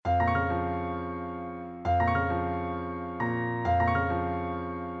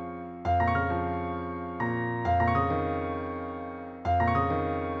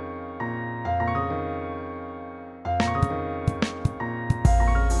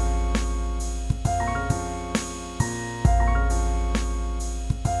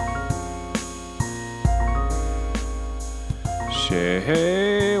雪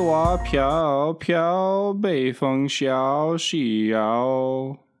黑蛙飘飘，北风萧萧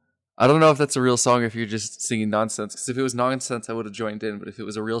遥。 I don't know if that's a real song or if you're just singing nonsense. Because if it was nonsense, I would have joined in. But if it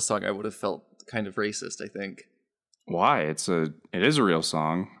was a real song, I would have felt kind of racist, I think. Why? It is a real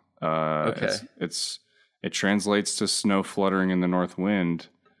song. Okay. It translates to snow fluttering in the north wind.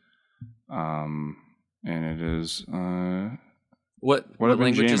 And it is What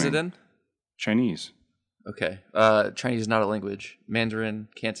language is it in? Chinese. Okay. Chinese is not a language. Mandarin,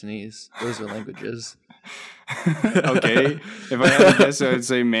 Cantonese, those are languages. Okay. If I had to guess, I'd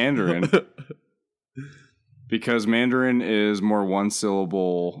say Mandarin. Because Mandarin is more one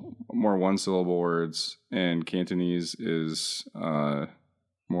syllable words, and Cantonese is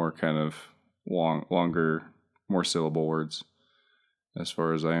more kind of longer, more syllable words, as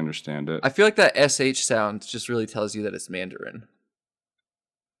far as I understand it. I feel like that SH sound just really tells you that it's Mandarin.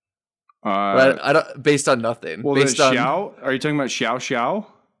 But I don't, based on nothing. Well, based the on xiao, are you talking about xiao?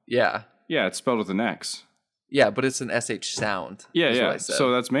 Yeah. Yeah, it's spelled with an X. Yeah, but it's an SH sound. Yeah.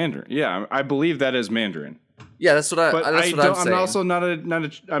 So that's Mandarin. Yeah, I believe that is Mandarin. Yeah, that's what I'm saying. I'm also not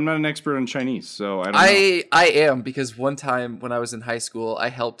an expert on Chinese, so I don't know. I am, because one time when I was in high school, I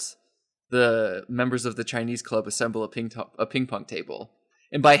helped the members of the Chinese club assemble a ping pong table.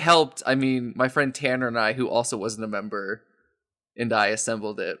 And by helped, I mean my friend Tanner and I, who also wasn't a member, and I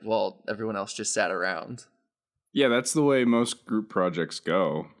assembled it while everyone else just sat around. Yeah, that's the way most group projects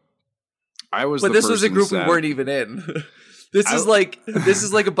go. But this was a group we weren't even in. This is like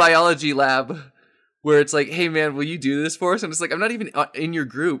a biology lab where it's like, hey man, will you do this for us? And it's like, I'm not even in your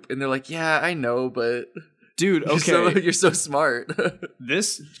group. And they're like, yeah, I know, but dude, okay, you're so smart.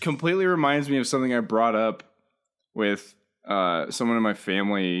 This completely reminds me of something I brought up with someone in my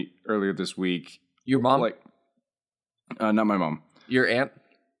family earlier this week. Your mom? Not my mom. Your aunt?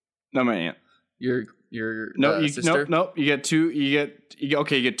 Not my aunt. Your sister? Nope. You get two. You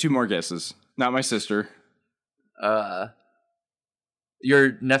get two more guesses. Not my sister.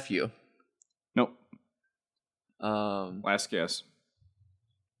 Your nephew. Nope. Last guess.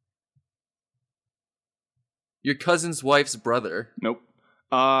 Your cousin's wife's brother. Nope.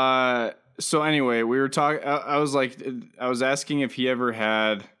 So anyway, we were talking. I was asking if he ever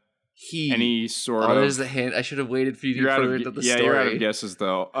had any sort of. There's a hint. I should have waited for you to further into the story. Yeah, you're out of guesses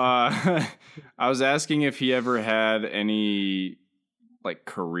though. I was asking if he ever had any like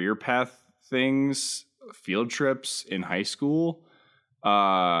career path things, field trips in high school.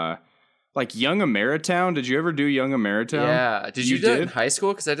 Like Young Ameritown. Did you ever do Young Ameritown? Yeah. Did you do that in high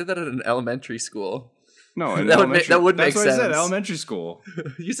school? Because I did that at an elementary school. No, that would make sense. That's what I said. Elementary school.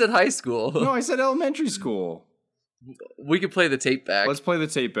 You said high school. No, I said elementary school. We could play the tape back. Let's play the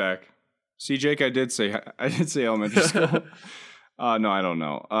tape back. See, Jake, I did say elementary school. No, I don't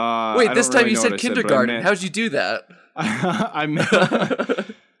know. Wait, this time you said kindergarten. How'd you do that?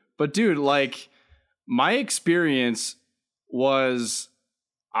 But dude, like my experience was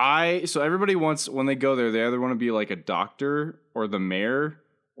so everybody wants, when they go there, they either want to be like a doctor or the mayor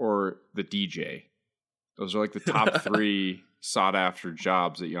or the DJ. Those are like the top three sought after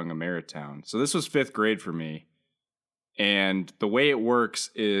jobs at Young Ameritown. So this was 5th grade for me. And the way it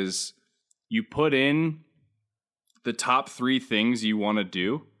works is you put in the top 3 things you want to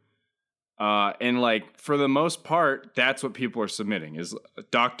do. And like for the most part, that's what people are submitting is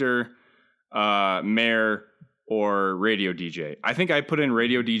doctor, mayor, or radio DJ. I think I put in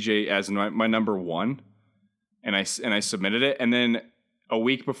radio DJ as my number 1, and I submitted it. And then a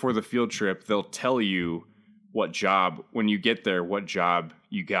week before the field trip, they'll tell you what job, when you get there, what job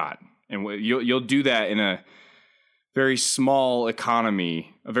you got. And you'll do that in a very small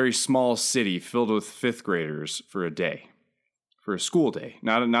economy, a very small city filled with 5th graders for a day, for a school day.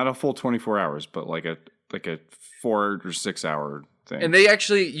 Not a full 24 hours, but like a 4 or 6 hour thing. And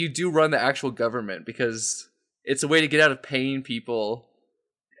you do run the actual government, because it's a way to get out of paying people.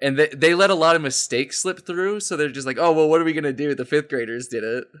 And they let a lot of mistakes slip through, so they're just like, oh, well, what are we going to do? The 5th graders did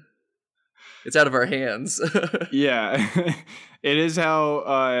it. It's out of our hands. Yeah. It is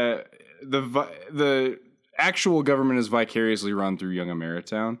how the actual government is vicariously run through Young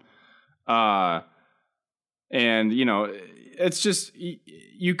Ameritown. And, you know, it's just,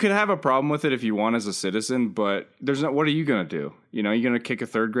 you could have a problem with it if you want as a citizen, but what are you going to do? You know, you're going to kick a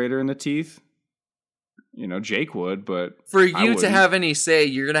 3rd grader in the teeth? You know, Jake would, but for you to have any say,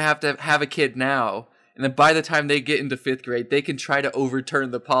 you're going to have a kid now. And then by the time they get into 5th grade, they can try to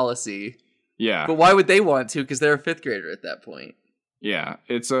overturn the policy. Yeah. But why would they want to? Because they're a 5th grader at that point. Yeah.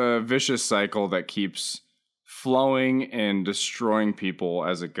 It's a vicious cycle that keeps flowing and destroying people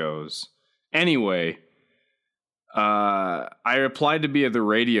as it goes. Anyway, I applied to be the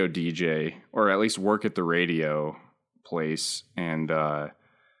radio DJ, or at least work at the radio place, and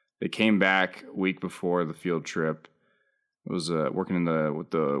they came back a week before the field trip. I was working with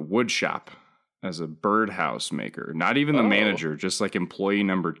the wood shop as a birdhouse maker. Not even the manager, just like employee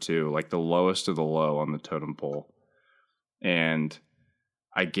number 2, like the lowest of the low on the totem pole. And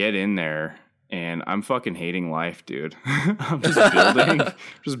I get in there and I'm fucking hating life, dude. I'm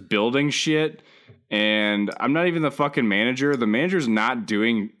just building shit. And I'm not even the fucking manager. The manager's not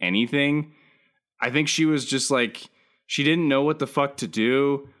doing anything. I think she was just like, she didn't know what the fuck to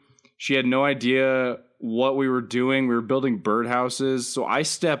do. She had no idea what we were doing. We were building birdhouses. So I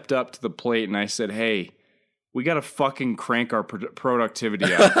stepped up to the plate and I said, hey, we got to fucking crank our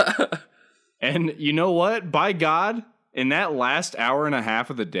productivity up. And you know what? By God, in that last hour and a half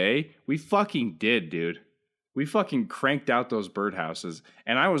of the day, we fucking did, dude. We fucking cranked out those birdhouses,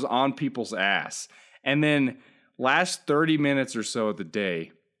 and I was on people's ass. And then last 30 minutes or so of the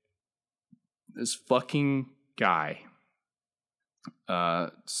day, this fucking guy,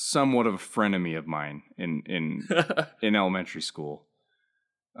 somewhat of a frenemy of mine in elementary school,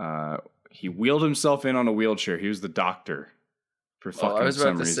 he wheeled himself in on a wheelchair. He was the doctor for fucking some reason.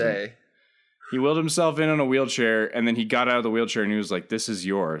 I was about to say. He wheeled himself in on a wheelchair, and then he got out of the wheelchair, and he was like, this is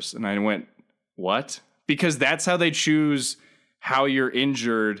yours. And I went, what? Because that's how they choose how you're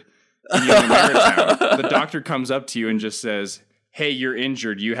injured in Young Ameritown. The doctor comes up to you and just says, hey, you're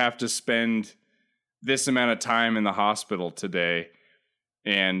injured. You have to spend this amount of time in the hospital today,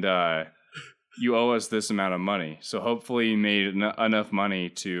 and you owe us this amount of money. So hopefully you made enough money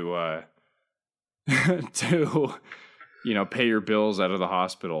to to pay your bills out of the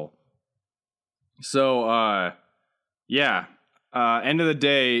hospital. So, end of the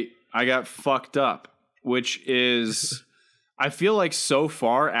day, I got fucked up, which is, I feel like so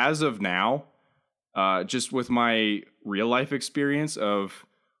far, as of now, just with my real life experience of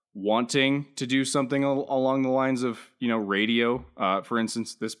wanting to do something along the lines of, radio, for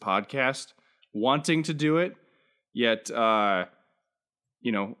instance, this podcast, wanting to do it, yet,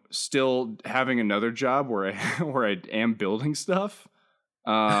 still having another job where I am building stuff,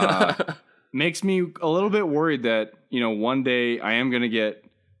 makes me a little bit worried that, one day I am going to get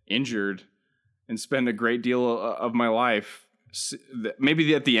injured and spend a great deal of my life,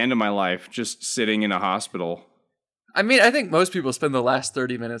 maybe at the end of my life, just sitting in a hospital. I mean, I think most people spend the last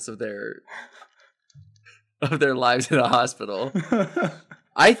 30 minutes of their lives in a hospital.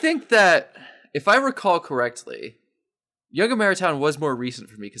 I think that, if I recall correctly, Young Ameritown was more recent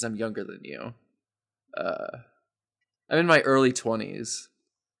for me because I'm younger than you. I'm in my early 20s.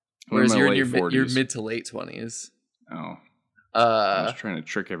 Whereas you're in your mid to late 20s. Oh. I was trying to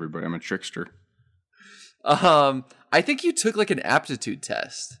trick everybody. I'm a trickster. I think you took like an aptitude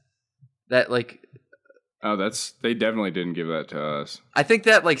test. That like... Oh, they definitely didn't give that to us. I think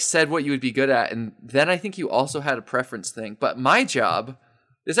that like said what you would be good at, and then I think you also had a preference thing. But my job,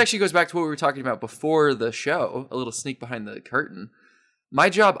 this actually goes back to what we were talking about before the show, a little sneak behind the curtain. My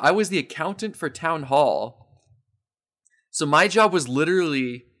job, I was the accountant for town hall. So my job was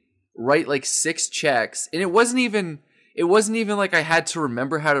literally write like 6 checks, and it wasn't even like I had to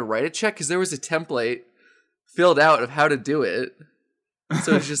remember how to write a check because there was a template filled out of how to do it.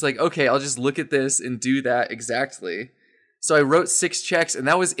 So it's just like, okay, I'll just look at this and do that exactly. So I wrote 6 checks, and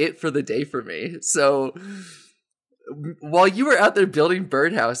that was it for the day for me. So while you were out there building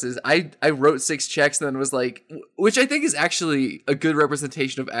birdhouses, I wrote 6 checks and then was like, which I think is actually a good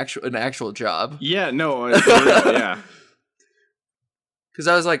representation of an actual job. Yeah, no, yeah. Because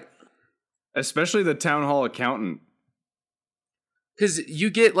I was like, especially the town hall accountant. Because you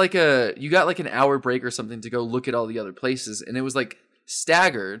got like an hour break or something to go look at all the other places, and it was like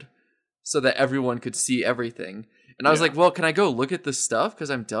staggered so that everyone could see everything. And I was like, well, can I go look at the stuff because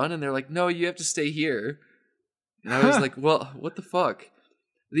I'm done? And they're like, no, you have to stay here. And I was like, well, what the fuck?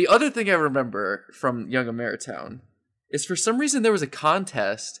 The other thing I remember from Young Ameritown is for some reason there was a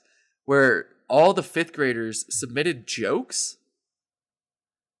contest where all the 5th graders submitted jokes,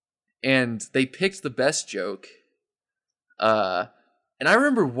 and they picked the best joke. And I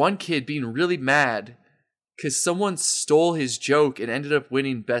remember one kid being really mad because someone stole his joke and ended up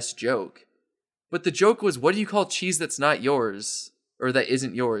winning best joke. But the joke was, what do you call cheese that's not yours? Or that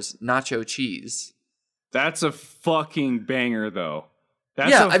isn't yours? Nacho cheese. That's a fucking banger, though.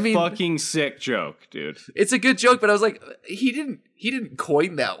 That's fucking sick joke, dude. It's a good joke, but I was like, he didn't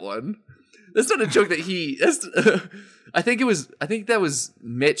coin that one. That's not a joke that I think that was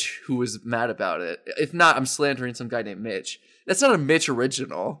Mitch who was mad about it. If not, I'm slandering some guy named Mitch. That's not a Mitch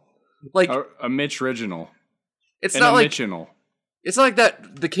original. Like a Mitch original. It's not like Mitchinal. It's not like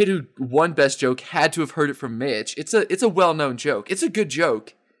that the kid who won best joke had to have heard it from Mitch. It's a well-known joke. It's a good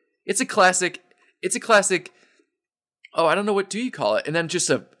joke. It's a classic Oh, I don't know, what do you call it? And then just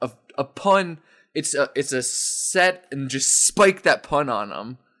a pun. It's a set and just spike that pun on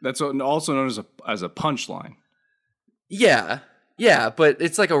them. That's also known as a punchline. Yeah, but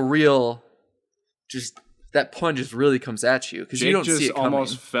it's like a real, just that pun just really comes at you because you don't see it coming.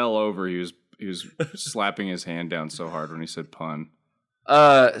 Almost fell over. He was slapping his hand down so hard when he said pun.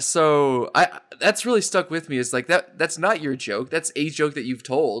 So that's really stuck with me. Is like that's not your joke. That's a joke that you've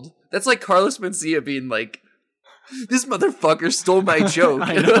told. That's like Carlos Mencia being like, "This motherfucker stole my joke."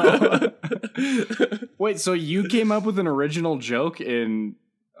 I know. Wait, so you came up with an original joke in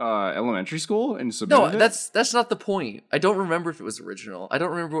elementary school and submitted it? That's not the point. I don't remember if it was original. I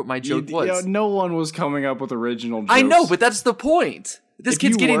don't remember what my joke was. Yeah, no one was coming up with original jokes. I know, but that's the point. This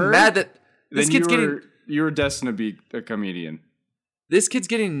kid's getting mad that you were destined to be a comedian. This kid's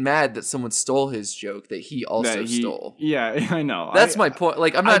getting mad that someone stole his joke that he also stole. Yeah, I know. That's my point.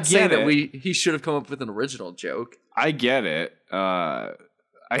 Like, I'm not saying that he should have come up with an original joke. I get it. I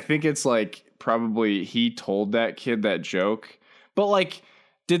think it's like probably he told that kid that joke, but like,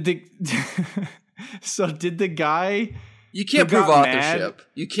 did the guy? You can't prove authorship. Mad?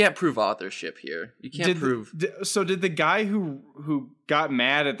 You can't prove authorship here. You can't prove. So did the guy who got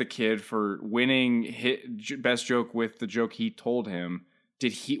mad at the kid for winning best joke with the joke he told him?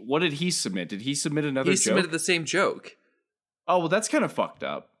 What did he submit? Did he submit another joke? He submitted the same joke. Oh, well, that's kind of fucked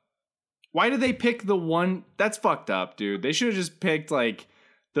up. Why did they pick the one? That's fucked up, dude. They should have just picked like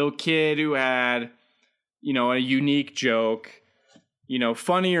the kid who had, a unique joke,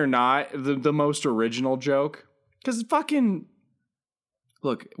 funny or not, the most original joke. Because fucking,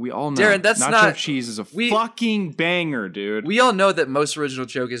 look, we all know Darren, that's nacho cheese is a fucking banger, dude. We all know that most original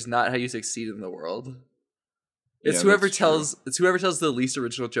joke is not how you succeed in the world. It's whoever tells the least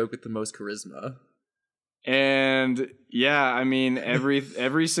original joke with the most charisma. And yeah, I mean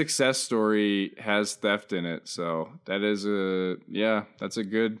every success story has theft in it, so that is that's a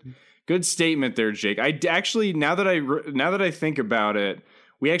good statement there, Jake. I actually now that I think about it.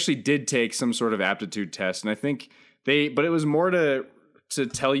 We actually did take some sort of aptitude test, and I think but it was more to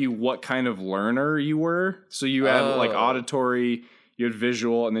tell you what kind of learner you were. So you had like auditory, you had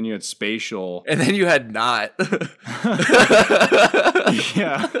visual, and then you had spatial. And then you had not.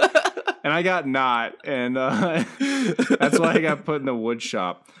 Yeah. And I got not, and that's why I got put in the wood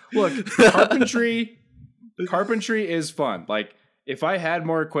shop. Look, carpentry is fun. Like, if I had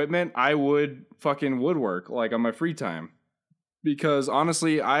more equipment, I would fucking woodwork, like, on my free time. Because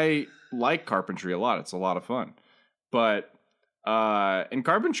honestly, I like carpentry a lot. It's a lot of fun. But and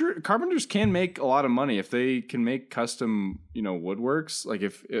carpenters can make a lot of money if they can make custom, woodworks. Like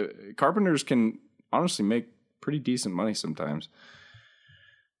if carpenters can honestly make pretty decent money sometimes.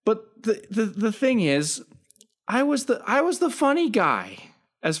 But the thing is, I was the funny guy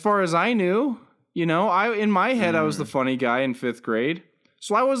as far as I knew. In my head I was the funny guy in 5th grade.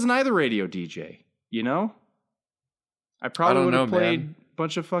 So I wasn't either radio DJ, I probably would have played a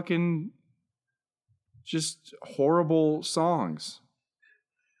bunch of fucking just horrible songs.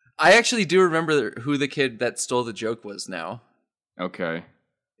 I actually do remember who the kid that stole the joke was now. Okay.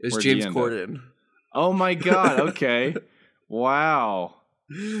 It was James Corden. Oh my God. Okay. Wow.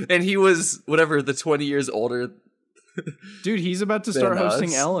 And he was, the 20 years older. Dude, he's about to start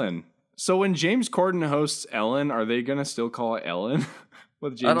hosting Ellen. So when James Corden hosts Ellen, are they going to still call it Ellen?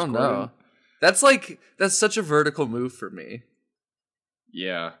 With James I don't know. That's such a vertical move for me.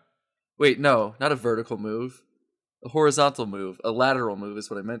 Yeah. Wait, no, not a vertical move. A horizontal move. A lateral move is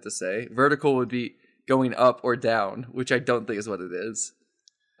what I meant to say. Vertical would be going up or down, which I don't think is what it is.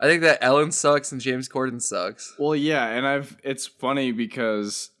 I think that Ellen sucks and James Corden sucks. Well, yeah, and it's funny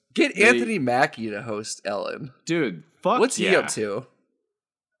because get Anthony Mackie to host Ellen. Dude, fuck. What's he up to?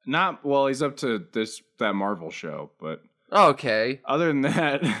 He's up to that Marvel show, but okay. Other than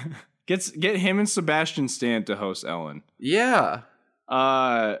that, get him and Sebastian Stan to host Ellen. Yeah.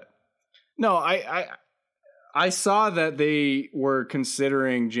 No, I saw that they were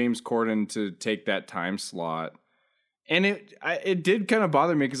considering James Corden to take that time slot. And it did kind of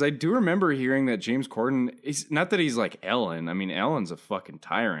bother me because I do remember hearing that James Corden is not that he's like Ellen. I mean, Ellen's a fucking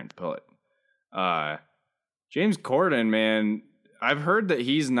tyrant, but James Corden, man, I've heard that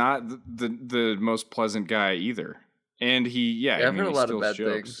he's not the most pleasant guy either. And I've heard a lot of bad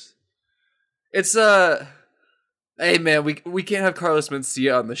things. It's hey man, we can't have Carlos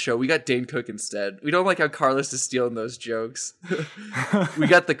Mencia on the show. We got Dane Cook instead. We don't like how Carlos is stealing those jokes. We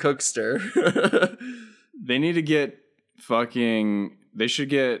got the Cookster. They need to get they should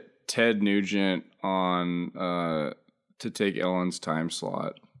get Ted Nugent on to take Ellen's time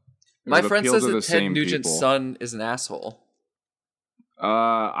slot. My friend says that Ted Nugent's son is an asshole.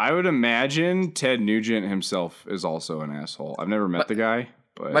 I would imagine Ted Nugent himself is also an asshole. I've never met the guy,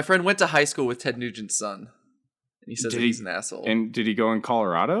 but My friend went to high school with Ted Nugent's son, and he says that he's an asshole. And did he go in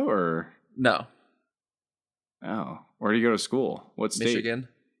Colorado or no? Oh, where did he go to school? What state? Michigan.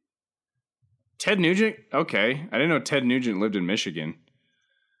 Ted Nugent? Okay, I didn't know Ted Nugent lived in Michigan.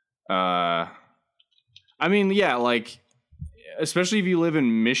 I mean, yeah, like, especially if you live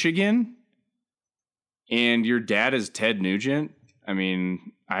in Michigan and your dad is Ted Nugent. I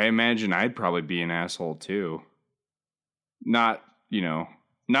mean, I imagine I'd probably be an asshole too. Not,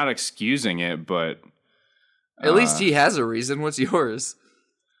 not excusing it, but at least he has a reason. What's yours?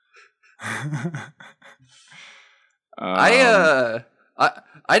 I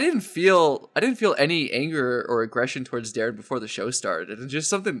didn't feel any anger or aggression towards Darren before the show started, and just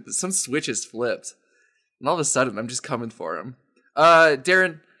some switches flipped, and all of a sudden I'm just coming for him.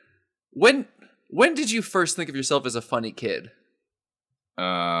 Darren, when did you first think of yourself as a funny kid?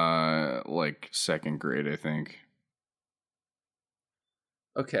 Like second grade, I think.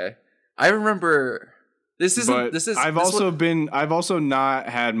 Okay, I remember. I've also not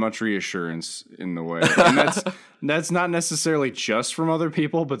had much reassurance in the way, and that's not necessarily just from other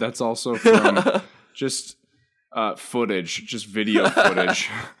people, but that's also from just video footage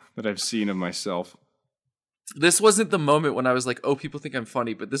that I've seen of myself. This wasn't the moment when I was like, "Oh, people think I'm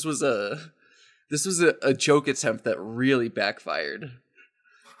funny," but this was a joke attempt that really backfired.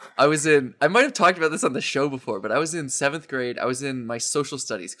 I might have talked about this on the show before, but I was in 7th grade. I was in my social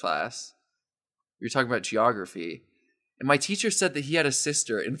studies class. We were talking about geography, and my teacher said that he had a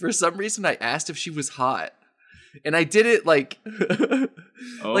sister, and for some reason I asked if she was hot, and I did it like, oh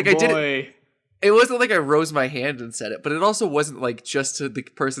like boy. I did it. It wasn't like I rose my hand and said it, but it also wasn't like just to the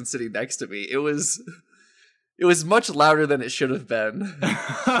person sitting next to me. It was much louder than it should have been.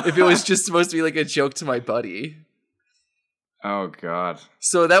 If it was just supposed to be like a joke to my buddy. Oh God.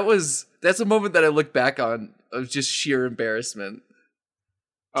 So that's a moment that I look back on of just sheer embarrassment.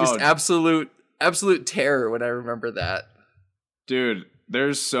 Just absolute terror when I remember that. Dude,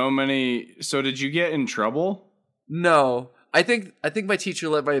 there's so many. So did you get in trouble? No. I think my teacher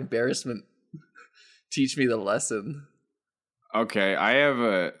let my embarrassment teach me the lesson. Okay,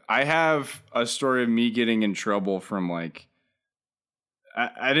 I have a story of me getting in trouble from like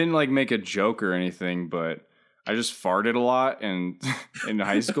I didn't like make a joke or anything, but I just farted a lot in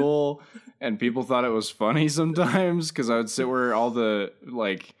high school, and people thought it was funny sometimes because I would sit where all the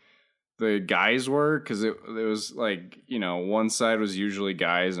guys were, because it was like, one side was usually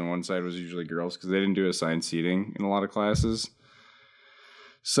guys and one side was usually girls because they didn't do assigned seating in a lot of classes.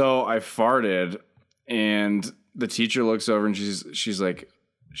 So I farted, and the teacher looks over and she's like,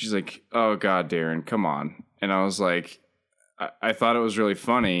 "Oh God, Darren, come on." And I was like, I thought it was really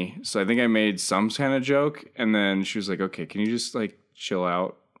funny, so I think I made some kind of joke, and then she was like, "Okay, can you just like chill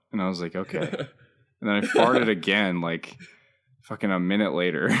out?" And I was like, "Okay." And then I farted again, like fucking a minute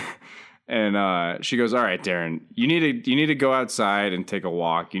later. And she goes, "All right, Darren, you need to go outside and take a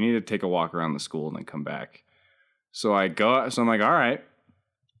walk. You need to take a walk around the school and then come back." So I'm like, "All right."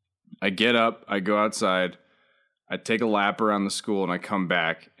 I get up, I go outside, I take a lap around the school, and I come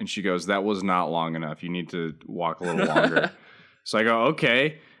back, and she goes, "That was not long enough. You need to walk a little longer." So I go,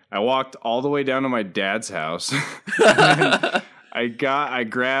 "Okay." I walked all the way down to my dad's house. I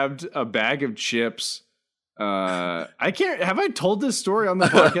grabbed a bag of chips. Have I told this story on the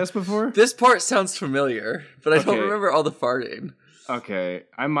podcast before? This part sounds familiar, but I don't remember all the farting. Okay,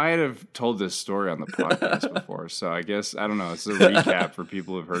 I might have told this story on the podcast before, so I guess, I don't know, it's a recap for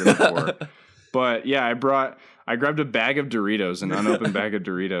people who've heard it before. But yeah, I grabbed a bag of Doritos, an unopened bag of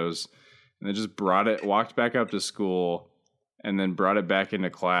Doritos, and then just walked back up to school, and then brought it back into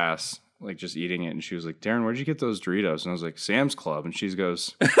class, like just eating it. And she was like, "Darren, where'd you get those Doritos?" And I was like, "Sam's Club." And she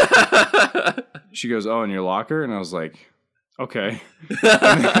goes, "Oh, in your locker?" And I was like, "Okay."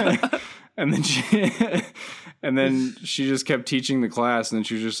 And then she just kept teaching the class, and then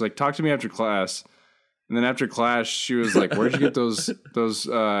she was just like, "Talk to me after class." And then after class, she was like, "Where'd you get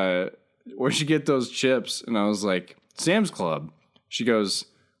where'd you get those chips?" And I was like, "Sam's Club." She goes,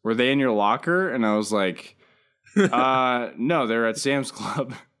 "Were they in your locker?" And I was like, "No, they're at Sam's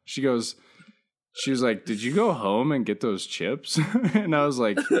Club." She was like, "Did you go home and get those chips?" And I was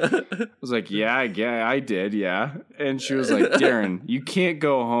like, yeah, I did. Yeah. And she was like, "Darren, you can't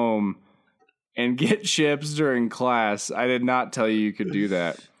go home and get chips during class. I did not tell you could do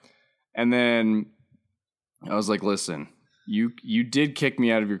that." And then I was like, "Listen, you did kick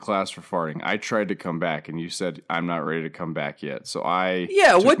me out of your class for farting. I tried to come back, and you said I'm not ready to come back yet. So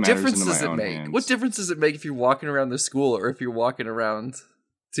what difference does it make? Hands. What difference does it make if you're walking around the school or if you're walking around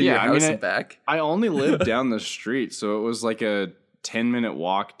to your house and back?" I only lived down the street, so it was like a 10-minute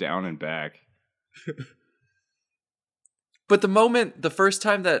walk down and back. But the first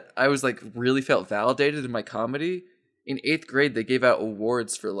time that I was like really felt validated in my comedy, in 8th grade, they gave out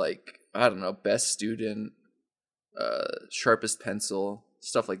awards for like, I don't know, best student, sharpest pencil,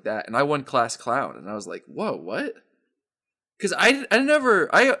 stuff like that. And I won class clown, and I was like, whoa, what? Because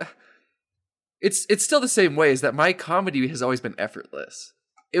it's still the same way, is that my comedy has always been effortless.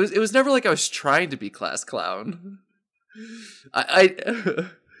 It was never like I was trying to be class clown. I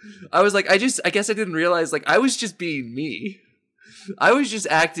was like, I guess I didn't realize, like, I was just being me. I was just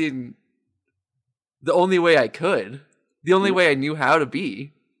acting the only way I could, the only way I knew how to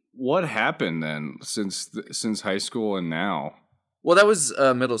be. What happened then since high school and now? Well, that was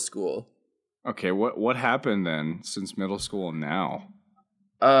middle school. Okay, what happened then since middle school and now?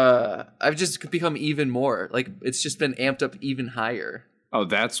 I've just become even more, like, it's just been amped up even higher. Oh,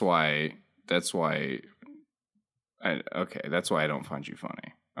 that's why I don't find you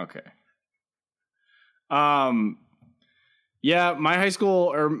funny. Okay. Yeah,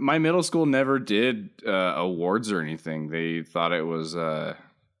 my middle school never did awards or anything. They thought it was a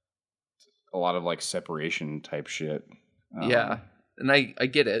lot of like separation type shit. Yeah, and I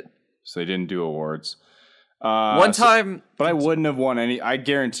get it. So they didn't do awards. One time, but I wouldn't have won any. I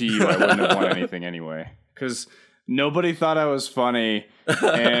guarantee you, I wouldn't have won anything anyway, because nobody thought I was funny,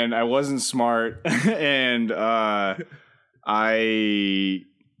 and I wasn't smart, and Do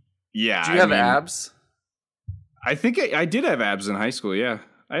you have abs? I think I did have abs in high school. Yeah,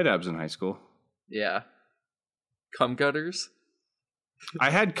 I had abs in high school. Yeah, cum gutters.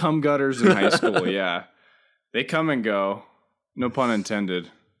 I had cum gutters in high school. Yeah, they come and go. No pun intended.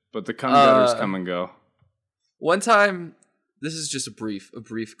 But the cum gutters come and go. One time, this is just a brief,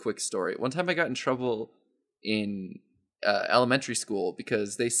 quick story. One time I got in trouble in elementary school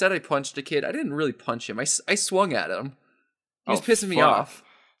because they said I punched a kid. I didn't really punch him. I swung at him. He was pissing me off.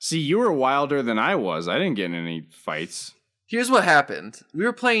 See, you were wilder than I was. I didn't get in any fights. Here's what happened. We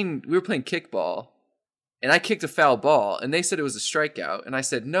were playing kickball, and I kicked a foul ball, and they said it was a strikeout. And I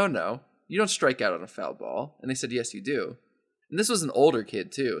said, no, you don't strike out on a foul ball. And they said, yes, you do. And this was an older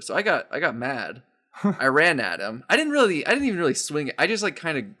kid too, so I got mad. I ran at him. I didn't even really swing it. I just like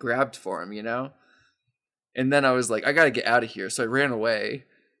kind of grabbed for him, you know? And then I was like, I gotta get out of here. So I ran away.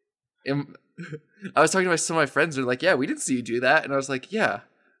 And I was talking to some of my friends, they're like, yeah, we didn't see you do that. And I was like, yeah,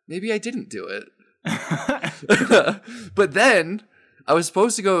 maybe I didn't do it. But then I was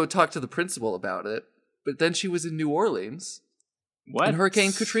supposed to go talk to the principal about it, but then she was in New Orleans. What? And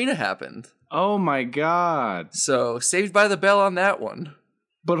Hurricane Katrina happened. Oh my God. So saved by the bell on that one.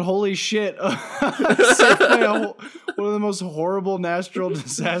 But holy shit. One of the most horrible natural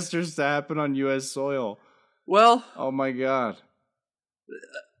disasters to happen on U.S. soil. Well, oh my God.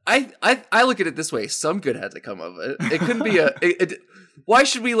 I look at it this way. Some good had to come of it. It couldn't be why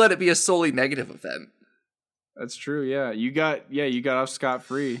should we let it be a solely negative event? That's true. Yeah. You got off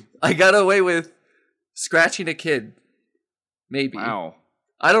scot-free. I got away with scratching a kid. Maybe. Wow.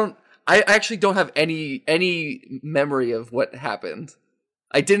 I actually don't have any memory of what happened.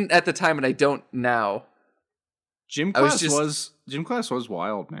 I didn't at the time, and I don't now. Gym class was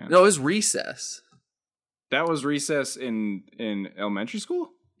wild, man. No, it was recess. That was recess in elementary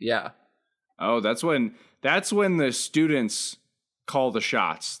school? Yeah. Oh, that's when the students call the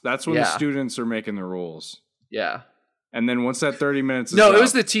shots. That's when the students are making the rules. Yeah. And then once that 30 minutes is No, up, it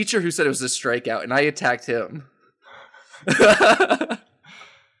was the teacher who said it was a strikeout, and I attacked him.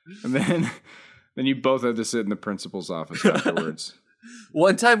 And then you both had to sit in the principal's office afterwards.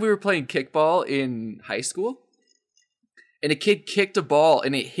 One time we were playing kickball in high school, and a kid kicked a ball,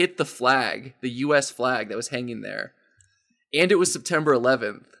 and it hit the flag, the U.S. flag that was hanging there. And it was September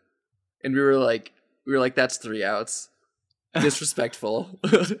 11th. And we were like, that's 3 outs. Disrespectful.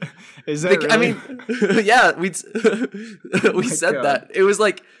 Is that really? I mean, yeah, we said God. That. It was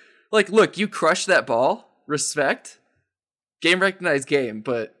like, look, you crushed that ball. Respect. Game recognized game,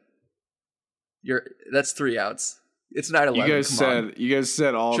 but that's 3 outs. It's 9/11. You guys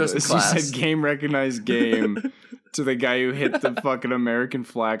said all just this. Class. You said game recognized game to the guy who hit the fucking American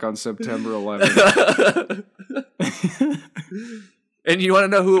flag on September 11th. And you want to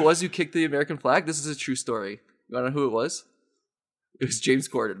know who it was who kicked the American flag? This is a true story. You want to know who it was? It was James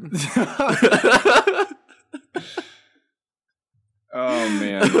Corden. Oh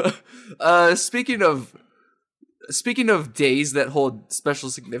man. Speaking of days that hold special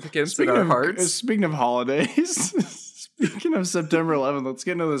significance in our hearts. Speaking of holidays. Speaking of September 11th, let's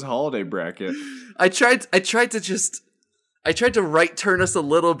get into this holiday bracket. I tried to right turn us a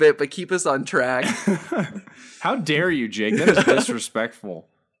little bit, but keep us on track. How dare you, Jake? That is disrespectful.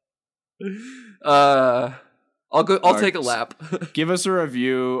 I'll I'll go. I'll take a lap. Give us a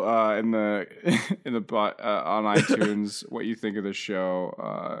review in the on iTunes. What you think of the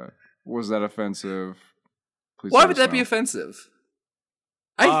show? Was that offensive? Please Why let would us that be know. offensive?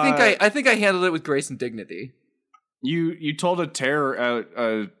 I think I handled it with grace and dignity. You told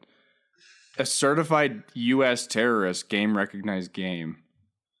a certified U.S. terrorist game recognized game.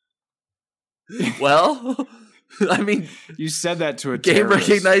 Well, I mean, You said that to a game terrorist.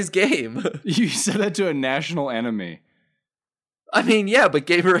 recognized game. You said that to a national enemy. I mean, yeah, but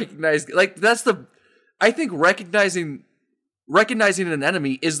game recognized, like, that's the, I think recognizing an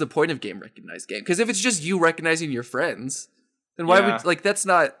enemy is the point of game recognized game. Because if it's just you recognizing your friends, then why Yeah. would, like, that's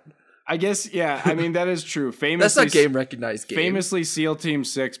not, I guess, yeah. I mean, that is true. that's Famously, not game recognized game. famously, SEAL Team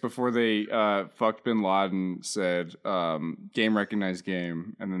 6, before they fucked Bin Laden, said game recognized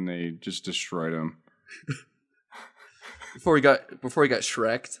game, and then they just destroyed him. Before he got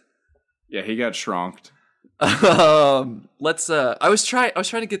Shrek'd. Yeah, he got shronked. Let's I was trying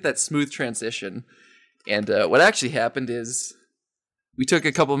to get that smooth transition, and what actually happened is we took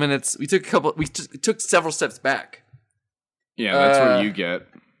several steps back. Yeah, that's what you get.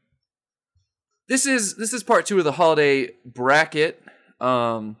 This is part 2 of the holiday bracket.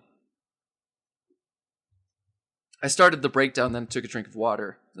 I started the breakdown, then took a drink of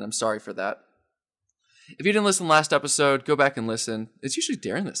water, and I'm sorry for that. If you didn't listen last episode, go back and listen. It's usually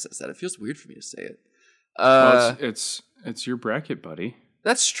Darren that says that. It feels weird for me to say it. Well, it's your bracket, buddy.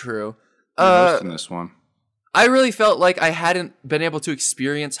 That's true. You're hosting this one. I really felt like I hadn't been able to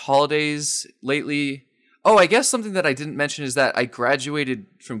experience holidays lately. Oh, I guess something that I didn't mention is that I graduated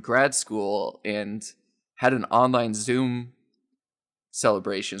from grad school and had an online Zoom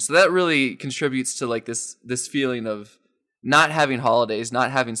celebration. So that really contributes to like this feeling of not having holidays,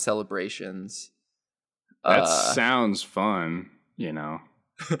 not having celebrations. That sounds fun, you know.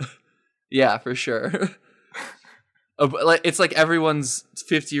 Yeah, for sure. But it's like everyone's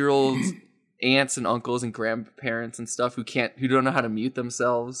 50-year-old aunts and uncles and grandparents and stuff who don't know how to mute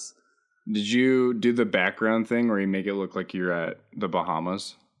themselves. Did you do the background thing where you make it look like you're at the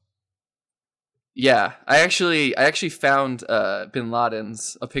Bahamas? Yeah, I actually found a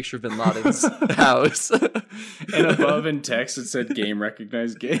picture of Bin Laden's house. And above in text it said game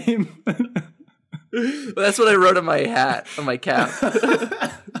recognized game. That's what I wrote on my hat, on my cap.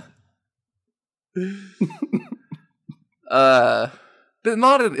 Bin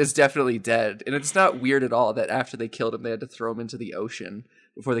Laden is definitely dead, and it's not weird at all that after they killed him, they had to throw him into the ocean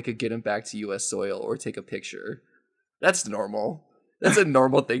before they could get him back to U.S. soil or take a picture. That's normal. That's a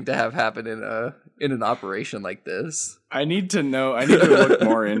normal thing to have happen in an operation like this. I need to look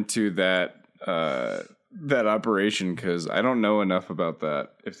more into that operation because I don't know enough about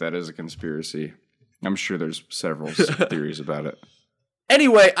that. If that is a conspiracy, I'm sure there's several theories about it.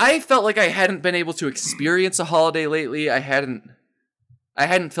 Anyway, I felt like I hadn't been able to experience a holiday lately. I hadn't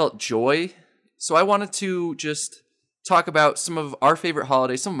felt joy, so I wanted to just talk about some of my favorite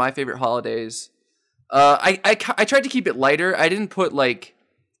holidays. I tried to keep it lighter. I didn't put like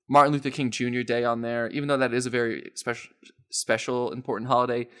Martin Luther King Jr. Day on there, even though that is a very special, important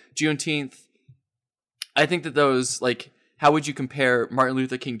holiday. Juneteenth. I think that those, like, how would you compare Martin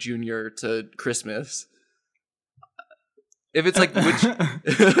Luther King Jr. to Christmas? If it's like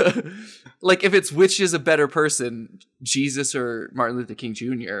which is a better person, Jesus or Martin Luther King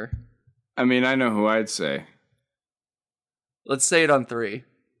Jr.? I mean, I know who I'd say. Let's say it on 3.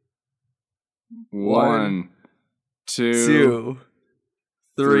 1, 2,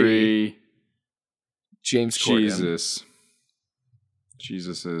 3. James Corden.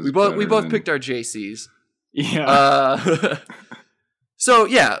 Jesus is. We both picked our JCs. Yeah. So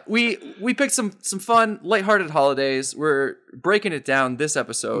yeah, we picked some fun, lighthearted holidays. We're breaking it down this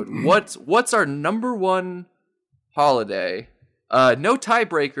episode. What's our number one holiday? No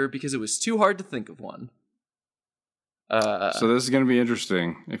tiebreaker because it was too hard to think of one. So this is going to be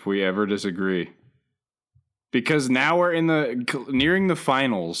interesting if we ever disagree, because now we're nearing the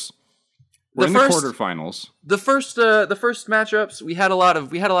finals. We're in the quarterfinals. The first matchups we had a lot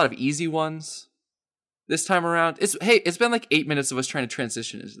of easy ones. This time around, it's been like 8 minutes of us trying to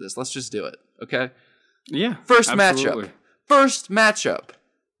transition into this. Let's just do it, okay? Yeah. First absolutely. matchup.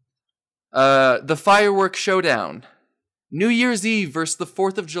 The fireworks showdown. New Year's Eve versus the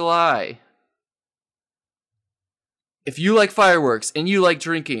 4th of July. If you like fireworks and you like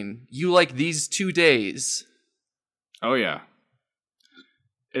drinking, you like these 2 days. Oh yeah.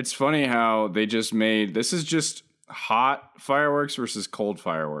 It's funny how they just made this is just hot fireworks versus cold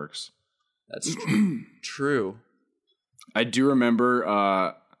fireworks. That's true. I do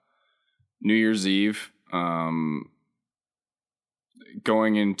remember New Year's Eve going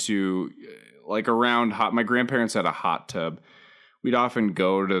into like around my grandparents had a hot tub. We'd often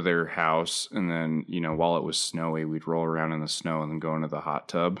go to their house, and then, while it was snowy, we'd roll around in the snow and then go into the hot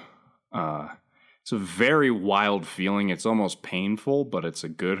tub. It's a very wild feeling. It's almost painful, but it's a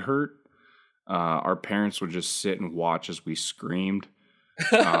good hurt. Our parents would just sit and watch as we screamed.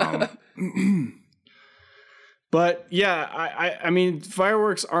 But yeah, I mean,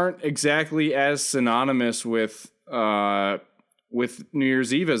 fireworks aren't exactly as synonymous with New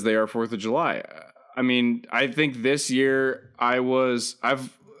Year's Eve as they are 4th of July. I mean, I think this year I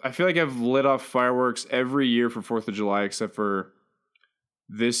feel like I've lit off fireworks every year for 4th of July except for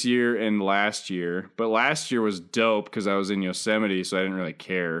this year and last year. But last year was dope because I was in Yosemite, so I didn't really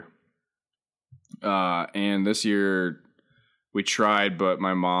care. And this year we tried, but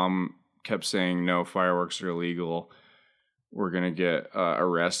my mom kept saying, no, fireworks are illegal. We're going to get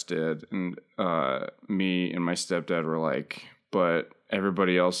arrested. And me and my stepdad were like, but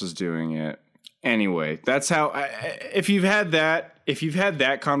everybody else is doing it. Anyway, that's how, if you've had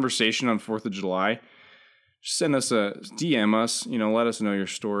that conversation on 4th of July, just send us DM us, let us know your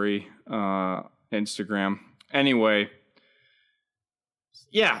story, Instagram. Anyway,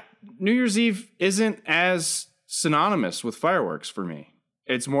 yeah, New Year's Eve isn't as synonymous with fireworks for me.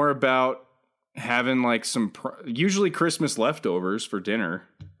 It's more about having like usually Christmas leftovers for dinner,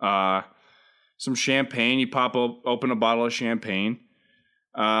 some champagne. You open a bottle of champagne.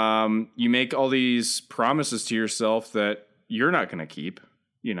 You make all these promises to yourself that you're not going to keep,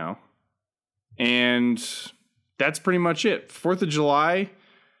 and that's pretty much it. 4th of July,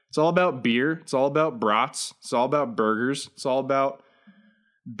 it's all about beer. It's all about brats. It's all about burgers. It's all about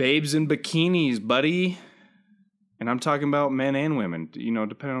babes in bikinis, buddy. And I'm talking about men and women,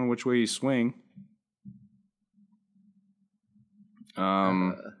 depending on which way you swing. This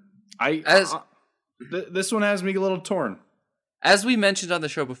one has me a little torn. As we mentioned on the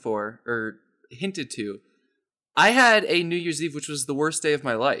show before, or hinted to, I had a New Year's Eve which was the worst day of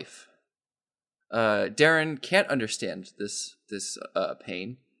my life. Darren can't understand this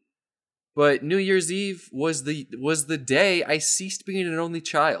pain, but New Year's Eve was the day I ceased being an only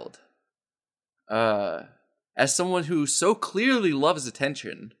child. As someone who so clearly loves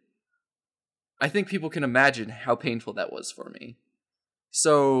attention, I think people can imagine how painful that was for me.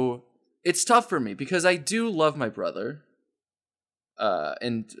 So it's tough for me because I do love my brother.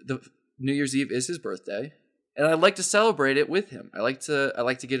 And the New Year's Eve is his birthday, and I like to celebrate it with him. I like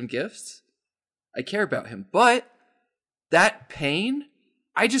to get him gifts. I care about him, but that pain,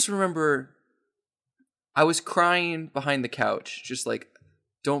 I just remember I was crying behind the couch, just like,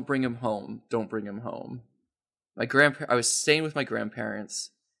 don't bring him home. Don't bring him home. I was staying with my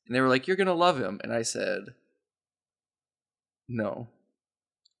grandparents, and they were like, you're going to love him. And I said, no.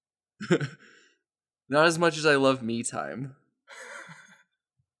 Not as much as I love me time.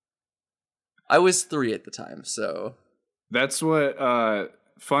 I was 3 at the time, so. That's what,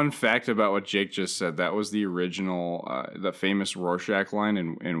 fun fact about what Jake just said. That was the original, the famous Rorschach line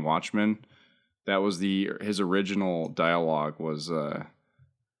in Watchmen. That was his original dialogue was,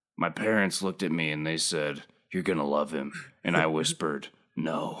 my parents looked at me and they said, you're gonna love him. And I whispered,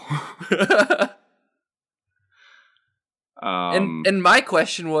 no. And my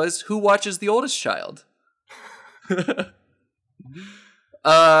question was, who watches the oldest child? 4th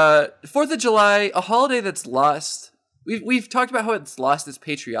of July, a holiday that's lost. We've talked about how it's lost its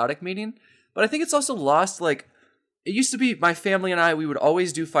patriotic meaning, but I think it's also lost, like, it used to be my family and I, we would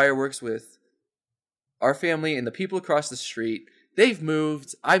always do fireworks with our family and the people across the street. They've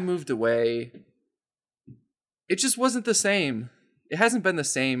moved. I moved away. It just wasn't the same. It hasn't been the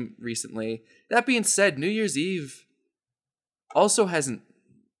same recently. That being said, New Year's Eve also hasn't.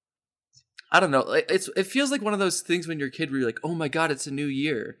 I don't know. It feels like one of those things when you're a kid where you're like, oh my God, it's a new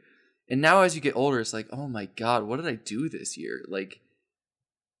year. And now as you get older, it's like, oh my God, what did I do this year? Like,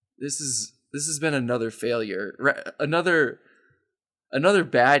 this has been another failure. Another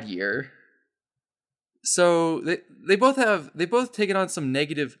bad year. So they both taken on some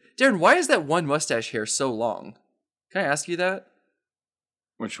negative. Darren, why is that one mustache hair so long? Can I ask you that?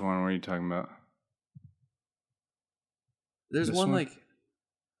 Which one were you talking about? There's one like,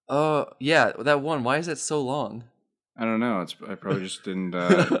 oh yeah, that one. Why is that so long? I don't know. I probably just didn't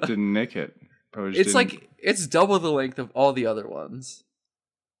nick it. It's double the length of all the other ones.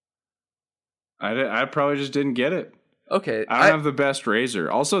 I probably just didn't get it. Okay. I don't have the best razor.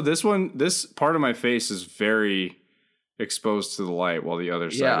 Also, this part of my face is very exposed to the light while the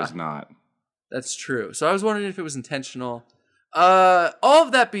other side is not. That's true. So I was wondering if it was intentional. All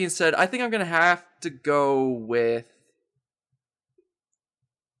of that being said, I think I'm going to have to go with...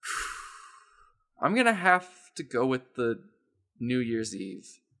 I'm going to have to go with the New Year's Eve.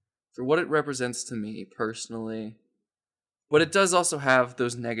 for what it represents to me personally. But it does also have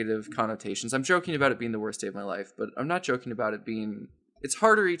those negative connotations. I'm joking about it being the worst day of my life, but I'm not joking about it being... It's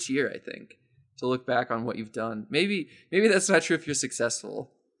harder each year, I think, to look back on what you've done. Maybe that's not true if you're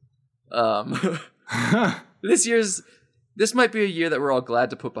successful. This might be a year that we're all glad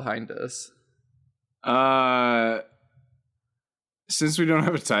to put behind us. Since we don't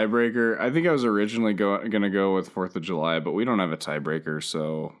have a tiebreaker, I think I was originally gonna go with 4th of July, but we don't have a tiebreaker,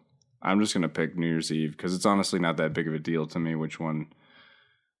 so I'm just gonna pick New Year's Eve because it's honestly not that big of a deal to me which one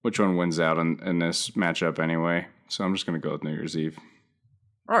wins out in this matchup anyway. So I'm just gonna go with New Year's Eve.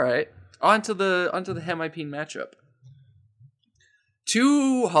 All right, on to the Hemipene matchup.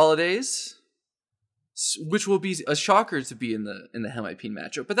 2 holidays, which will be a shocker to be in the Hemipene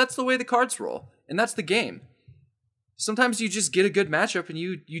matchup, but that's the way the cards roll, and that's the game. Sometimes you just get a good matchup and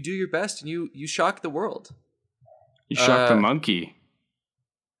you do your best and you shock the world. You shock the monkey.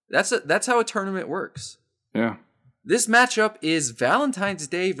 That's how a tournament works. Yeah. This matchup is Valentine's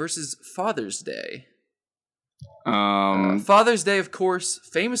Day versus Father's Day. Father's Day, of course,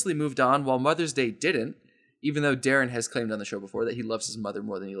 famously moved on, while Mother's Day didn't, even though Darren has claimed on the show before that he loves his mother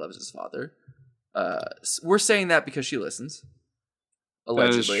more than he loves his father. We're saying that because she listens.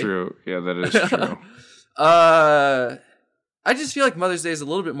 Allegedly. That is true. Yeah, that is true. I just feel like Mother's Day is a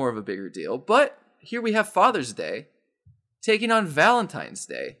little bit more of a bigger deal, but here we have Father's Day taking on Valentine's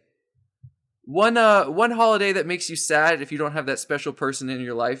Day. One holiday that makes you sad if you don't have that special person in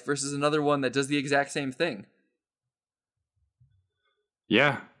your life versus another one that does the exact same thing.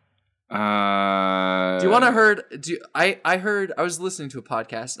 Yeah. Do you want to I was listening to a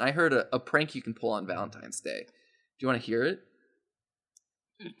podcast and I heard a prank you can pull on Valentine's Day. Do you want to hear it?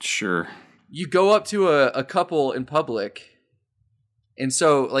 Sure. You go up to a couple in public, and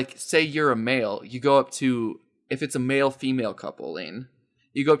so, like, say you're a male, you go up to, if it's a male-female couple, Lane,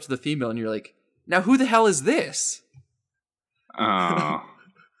 you go up to the female and you're like, now who the hell is this? Oh.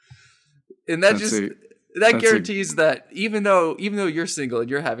 And that guarantees that even though you're single and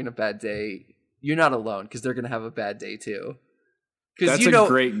you're having a bad day, you're not alone, because they're going to have a bad day too. That's a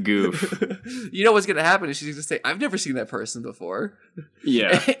great goof. You know what's going to happen is she's going to say, I've never seen that person before.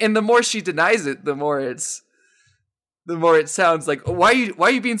 Yeah. And the more she denies it, the more it sounds like, why are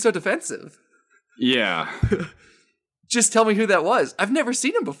you being so defensive? Yeah. Just tell me who that was. I've never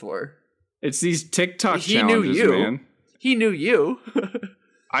seen him before. It's these TikTok challenges, man. He knew you.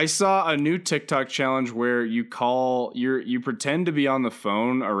 I saw a new TikTok challenge where you pretend to be on the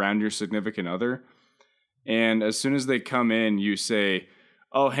phone around your significant other. And as soon as they come in, you say,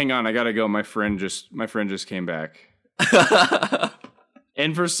 "Oh, hang on, I gotta go. My friend just came back."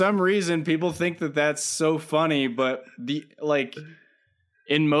 And for some reason, people think that that's so funny. But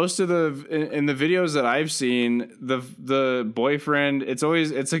in most of in the videos that I've seen, the boyfriend,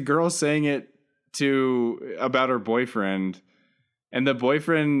 it's a girl saying it about her boyfriend, and the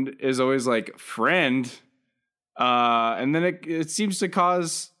boyfriend is always like, "Friend," and then it seems to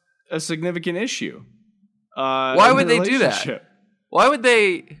cause a significant issue. Why would they do that? Why would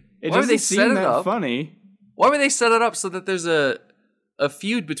they? Why would they set it up? Funny. Why would they set it up so that there's a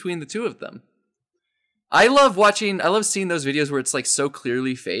feud between the two of them? I love seeing those videos where it's like so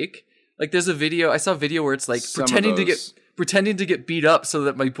clearly fake. Like I saw a video where it's like pretending to get beat up so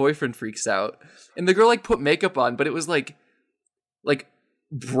that my boyfriend freaks out, and the girl like put makeup on, but it was like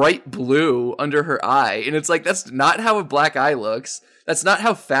bright blue under her eye, and it's like, that's not how a black eye looks. That's not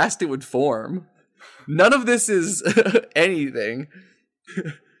how fast it would form. None of this is anything.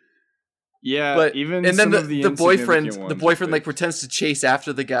 Yeah, but even and then the boyfriend like pretends to chase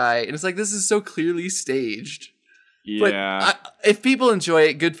after the guy, and it's like, this is so clearly staged. Yeah, but if people enjoy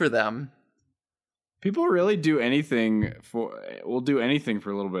it, good for them. People really will do anything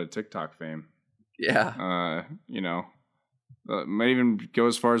for a little bit of TikTok fame. Yeah, might even go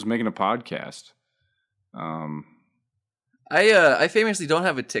as far as making a podcast. I famously don't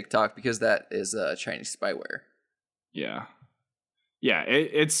have a TikTok because that is Chinese spyware. Yeah.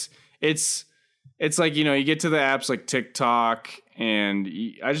 It's like, you get to the apps like TikTok, and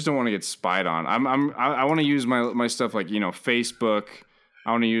I just don't want to get spied on. I want to use my stuff like, Facebook.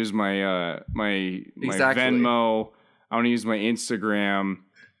 I want to use my Venmo. I want to use my Instagram.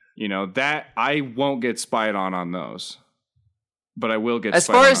 That I won't get spied on those, but I will get. As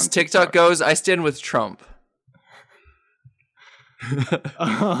far as TikTok goes, I stand with Trump.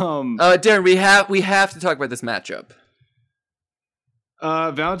 Darren, we have to talk about this matchup.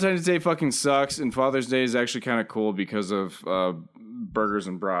 Valentine's Day fucking sucks, and Father's Day is actually kind of cool because of burgers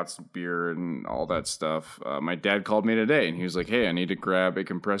and brats, beer, and all that stuff. My dad called me today, and he was like, "Hey, I need to grab a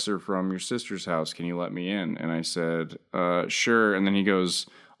compressor from your sister's house. Can you let me in?" And I said, "Sure." And then he goes,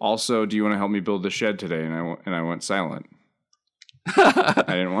 Also, do you want to help me build the shed today? And I went silent. I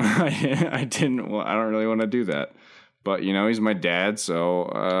didn't want. I didn't. I don't really want to do that. But he's my dad, so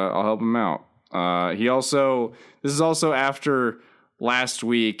I'll help him out. This is also after last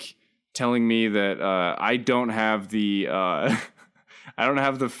week telling me that I don't have the I don't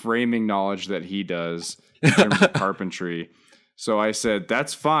have the framing knowledge that he does in terms of carpentry. So I said,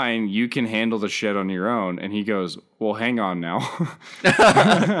 that's fine. You can handle the shed on your own. And he goes, well, hang on now.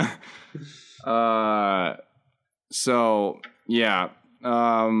 So yeah.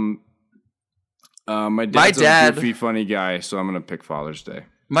 My dad's a goofy, funny guy, so I'm going to pick Father's Day.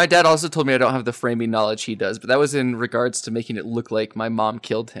 My dad also told me I don't have the framing knowledge he does, but that was in regards to making it look like my mom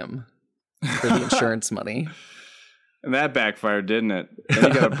killed him for the insurance money. And that backfired, didn't it? Then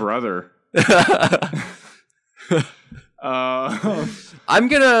you got a brother. I'm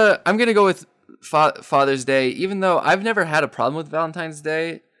gonna go with Father's Day, even though I've never had a problem with Valentine's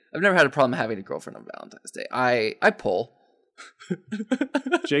Day. I've never had a problem having a girlfriend on Valentine's Day. I pull.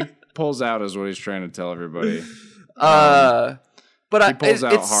 Jake pulls out is what he's trying to tell everybody. But he pulls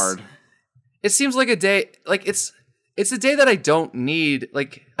out hard. It seems like a day, like it's a day that I don't need.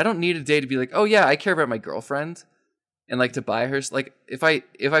 Like I don't need a day to be like, oh yeah, I care about my girlfriend, and like to buy her. Like if I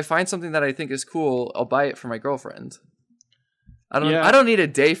find something that I think is cool, I'll buy it for my girlfriend. I don't need a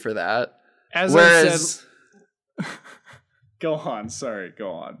day for that. Whereas, I said, go on. Sorry,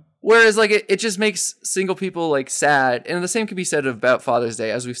 go on. Whereas, like, it just makes single people, like, sad. And the same can be said about Father's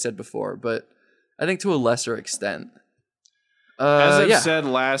Day, as we've said before, but I think to a lesser extent. As I've said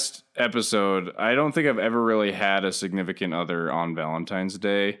last episode, I don't think I've ever really had a significant other on Valentine's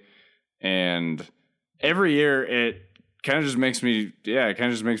Day. And every year, it kind of just makes me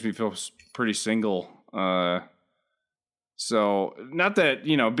feel pretty single. So, not that,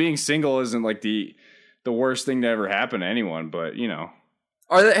 being single isn't, like, the worst thing to ever happen to anyone, but,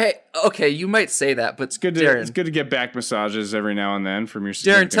 Hey, okay, you might say that, but it's good to get back massages every now and then from your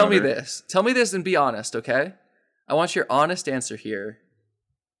Darren, tell me this. Tell me this and be honest, okay? I want your honest answer here.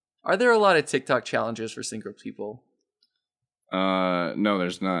 Are there a lot of TikTok challenges for single people? No,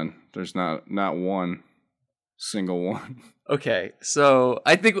 there's none. There's not one single one. Okay, so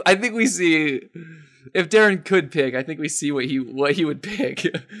I think we see if Darren could pick, I think we see what he would pick.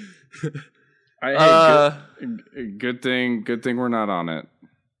 Good thing we're not on it.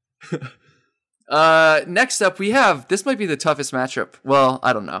 Next up this might be the toughest matchup. Well,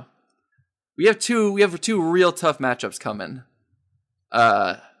 I don't know. We have two real tough matchups coming.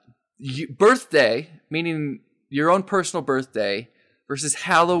 Birthday, meaning your own personal birthday, versus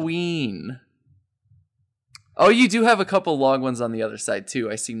Halloween. Oh, you do have a couple long ones on the other side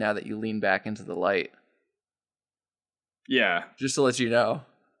too. I see now that you lean back into the light. Yeah. Just to let you know.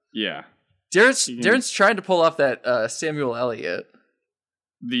 Yeah. Darren's trying to pull off that Samuel Elliott.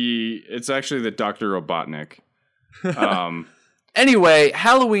 It's actually the Dr. Robotnik. Anyway,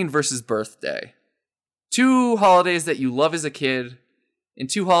 Halloween versus birthday. Two holidays that you love as a kid, and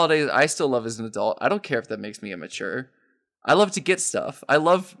two holidays I still love as an adult. I don't care if that makes me immature. I love to get stuff. I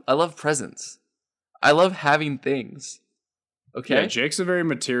love presents. I love having things. Okay? Yeah, Jake's a very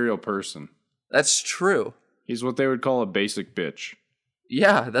material person. That's true. He's what they would call a basic bitch.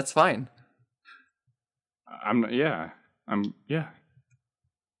 Yeah, that's fine.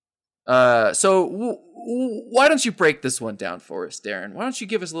 So why don't you break this one down for us, Darren? Why don't you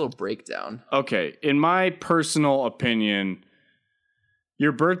give us a little breakdown? Okay, in my personal opinion,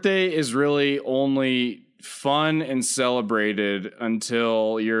 your birthday is really only fun and celebrated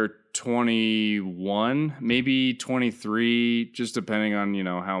until you're 21, maybe 23, just depending on,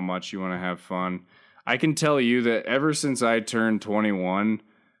 how much you want to have fun. I can tell you that ever since I turned 21,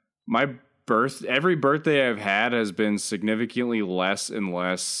 every birthday I've had has been significantly less and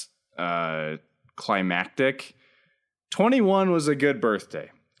less climactic. 21 was a good birthday.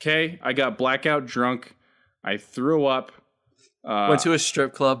 Okay, I got blackout drunk. I threw up. Went to a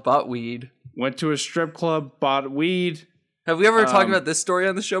strip club, bought weed. Have we ever talked about this story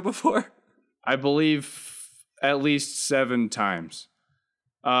on the show before? I believe at least 7 times.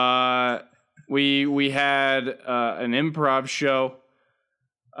 We had an improv show.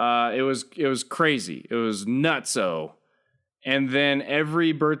 It was crazy. It was nutso. And then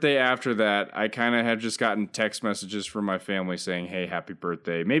every birthday after that, I kind of have just gotten text messages from my family saying, hey, happy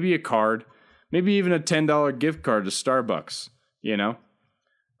birthday. Maybe a card. Maybe even a $10 gift card to Starbucks,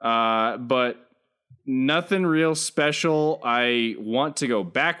 But nothing real special. I want to go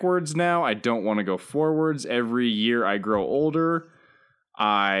backwards now. I don't want to go forwards. Every year I grow older.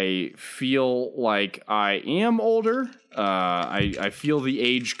 I feel like I am older. I feel the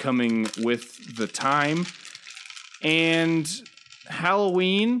age coming with the time. And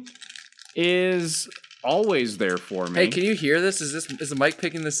Halloween is always there for me. Hey, can you hear this? Is the mic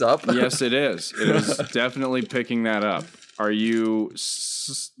picking this up? Yes, it is. It is definitely picking that up. Are you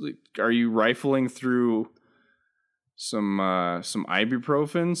rifling through some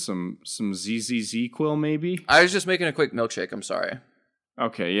ibuprofen, some ZZZ-Quil maybe? I was just making a quick milkshake. I'm sorry.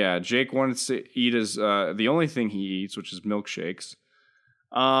 Okay, yeah. Jake wanted to eat his the only thing he eats, which is milkshakes.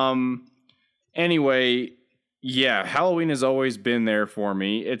 Anyway, yeah, Halloween has always been there for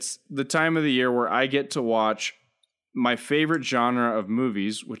me. It's the time of the year where I get to watch my favorite genre of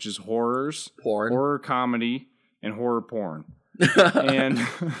movies, which is horror comedy, and horror porn. and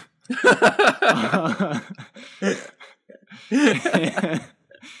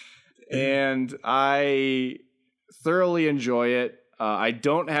and I thoroughly enjoy it. I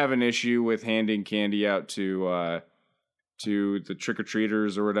don't have an issue with handing candy out to the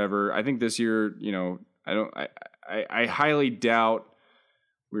trick-or-treaters or whatever. I think this year, I highly doubt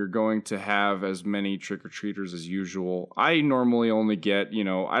we're going to have as many trick-or-treaters as usual. I normally only get,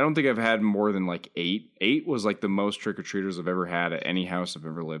 I don't think I've had more than like 8. 8 was like the most trick-or-treaters I've ever had at any house I've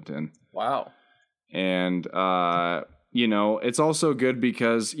ever lived in. Wow. And, it's also good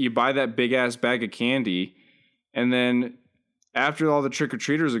because you buy that big-ass bag of candy, and then after all the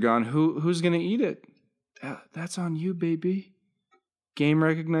trick-or-treaters are gone, who's going to eat it? That's on you, baby. Game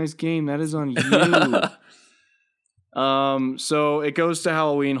recognized game. That is on you. So it goes to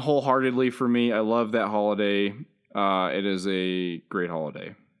Halloween wholeheartedly for me. I love that holiday. It is a great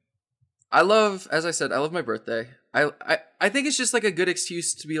holiday. As I said, I love my birthday. I think it's just like a good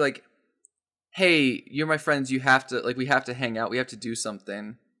excuse to be like, hey, you're my friends. You have to, we have to hang out. We have to do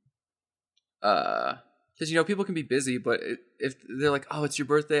something. Because, people can be busy, but if they're like, oh, it's your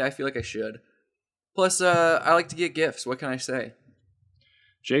birthday, I feel like I should. Plus, I like to get gifts. What can I say?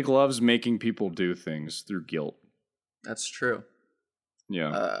 Jake loves making people do things through guilt. That's true.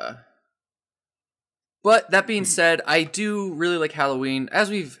 Yeah. But that being said, I do really like Halloween. As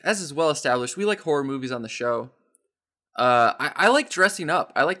is well established, we like horror movies on the show. I like dressing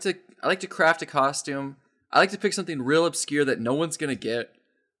up. I like to craft a costume. I like to pick something real obscure that no one's gonna get.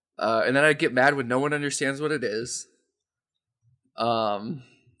 And then I get mad when no one understands what it is.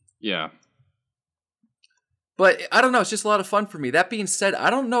 Yeah. But I don't know, it's just a lot of fun for me. That being said,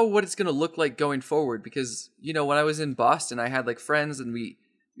 I don't know what it's going to look like going forward because, when I was in Boston, I had like friends and we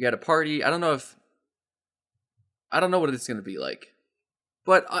had a party. I don't know what it's going to be like.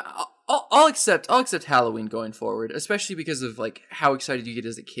 But I'll accept Halloween going forward, especially because of like how excited you get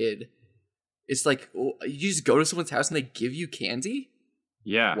as a kid. It's like you just go to someone's house and they give you candy?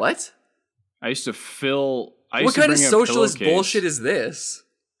 Yeah. What? What kind of socialist bullshit is this?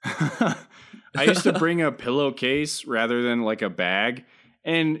 I used to bring a pillowcase rather than like a bag,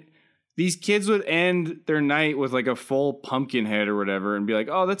 and these kids would end their night with like a full pumpkin head or whatever and be like,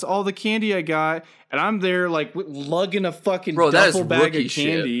 oh, that's all the candy I got. And I'm there like lugging a fucking duffel bag of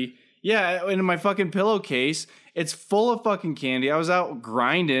candy. Shit. Yeah, in my fucking pillowcase. It's full of fucking candy. I was out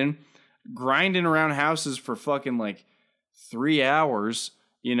grinding around houses for fucking like 3 hours,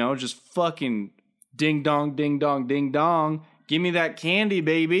 just fucking ding dong, ding dong, ding dong. Give me that candy,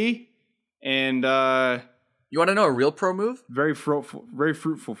 baby. And you want to know a real pro move? Very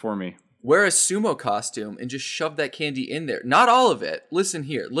fruitful for me. Wear a sumo costume and just shove that candy in there. Not all of it. Listen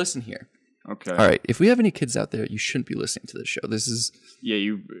here. Okay. All right. If we have any kids out there, you shouldn't be listening to this show. Yeah,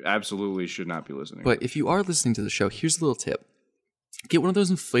 you absolutely should not be listening. But if you are listening to the show, here's a little tip. Get one of those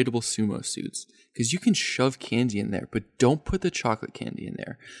inflatable sumo suits because you can shove candy in there, but don't put the chocolate candy in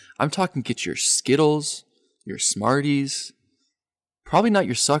there. I'm talking get your Skittles, your Smarties. Probably not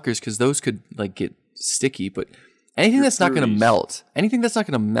your suckers because those could like get sticky, but anything that's not going to melt,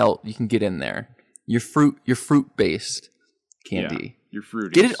 you can get in there. Your fruit based candy. Yeah, your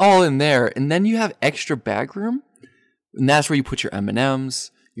fruities. Get it all in there, and then you have extra bag room, and that's where you put your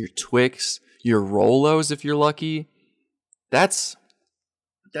M&Ms, your Twix, your Rolos if you're lucky. That's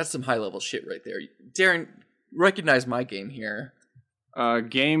some high level shit right there. Darren, recognize my game here.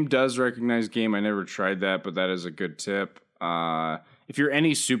 Game does recognize game. I never tried that, but that is a good tip. If you're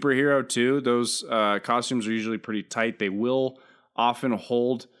any superhero too, those costumes are usually pretty tight. They will often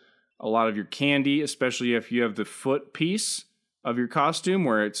hold a lot of your candy, especially if you have the foot piece of your costume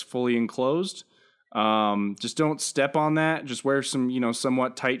where it's fully enclosed. Just don't step on that. Just wear some,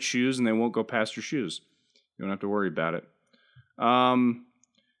 somewhat tight shoes and they won't go past your shoes. You don't have to worry about it.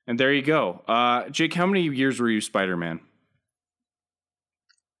 And there you go. Jake, how many years were you Spider-Man?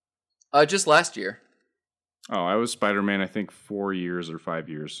 Just last year. Oh, I was Spider-Man, I think 4 years or 5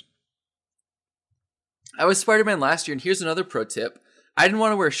 years. I was Spider-Man last year, and here's another pro tip. I didn't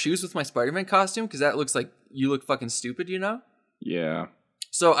want to wear shoes with my Spider-Man costume, because that looks like you look fucking stupid, Yeah.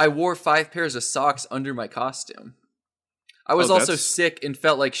 So I wore 5 pairs of socks under my costume. I was Oh, also that's- sick and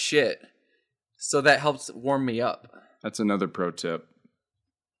felt like shit. So that helped warm me up. That's another pro tip.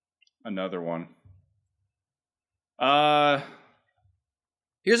 Another one.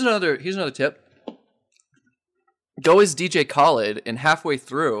 Here's another tip. Go as DJ Khaled, and halfway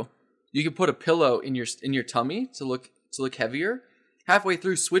through, you can put a pillow in your tummy to look heavier. Halfway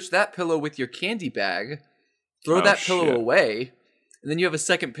through, switch that pillow with your candy bag, throw Oh, that pillow shit. away, and then you have a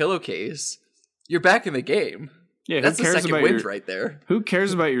second pillowcase. You're back in the game. Yeah, That's who the cares second about win your, right there. Who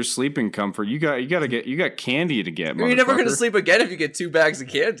cares about your sleeping comfort? You got candy to get. You're never gonna motherfucker. sleep again if you get 2 bags of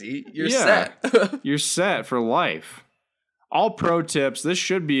candy. You're Yeah. set. You're set for life. All pro tips. This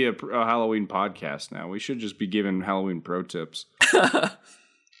should be a Halloween podcast now. We should just be giving Halloween pro tips. Here's a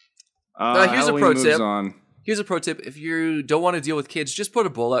Halloween pro moves tip. on. Here's a pro tip. If you don't want to deal with kids, just put a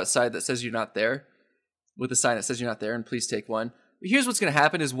bowl outside that says you're not there, with a sign that says you're not there, and please take one. Here's what's going to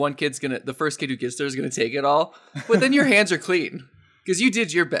happen is the first kid who gets there is going to take it all, but then your hands are clean because you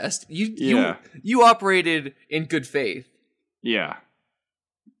did your best. You operated in good faith. Yeah.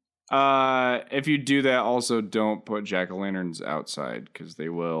 If you do that, also don't put jack-o'-lanterns outside because they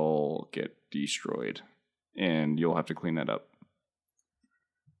will get destroyed, and you'll have to clean that up.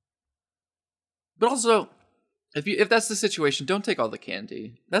 But also, if that's the situation, don't take all the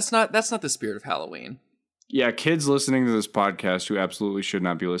candy. That's not the spirit of Halloween. Yeah, kids listening to this podcast who absolutely should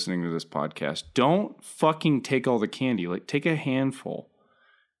not be listening to this podcast, don't fucking take all the candy. Like, take a handful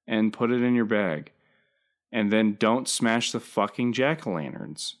and put it in your bag. And then don't smash the fucking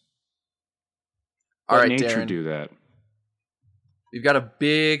jack-o'-lanterns. All Let right, nature Darren. do that. We've got a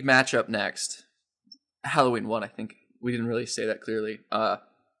big matchup next. Halloween 1, I think. We didn't really say that clearly.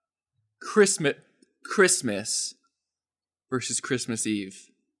 Christmas versus Christmas Eve.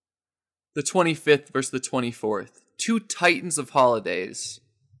 The 25th versus the 24th. 2 titans of holidays.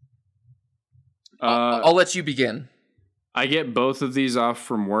 I'll let you begin. I get both of these off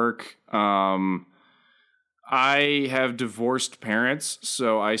from work. I have divorced parents,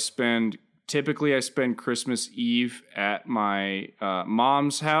 so I spend Christmas Eve at my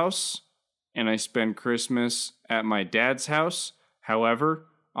mom's house, and I spend Christmas at my dad's house. However,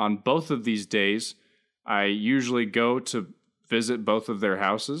 on both of these days, I usually go to visit both of their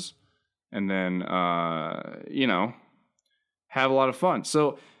houses, and then have a lot of fun.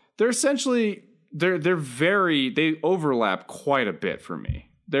 So they're essentially they overlap quite a bit for me.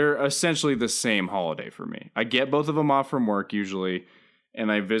 They're essentially the same holiday for me. I get both of them off from work usually,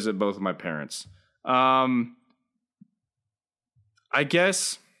 and I visit both of my parents. I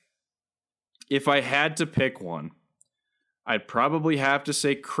guess if I had to pick one, I'd probably have to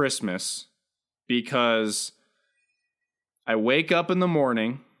say Christmas, because I wake up in the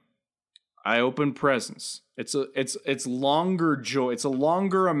morning, I open presents. It's longer joy. It's a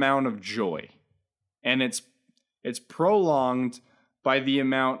longer amount of joy, and it's prolonged by the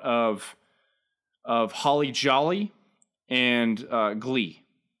amount of holly jolly and glee,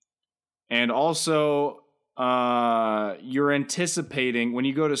 and also you're anticipating when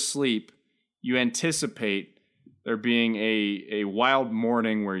you go to sleep. You anticipate there being a wild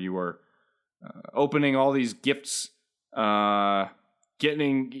morning where you are opening all these gifts,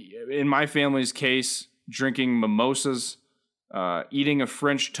 getting, in my family's case, drinking mimosas, eating a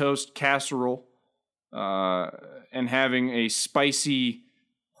French toast casserole, and having a spicy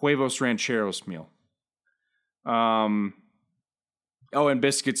huevos rancheros meal. Oh, and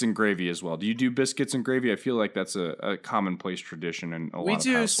biscuits and gravy as well. Do you do biscuits and gravy? I feel like that's a commonplace tradition in a lot of households.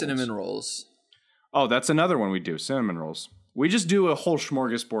 We do cinnamon rolls. Oh, that's another one we do, cinnamon rolls. We just do a whole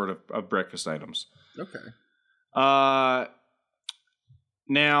smorgasbord of breakfast items. Okay.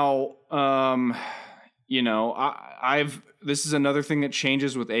 Now, this is another thing that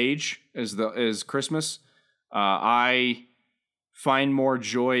changes with age is Christmas. I find more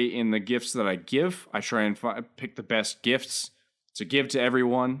joy in the gifts that I give. I try and pick the best gifts to give to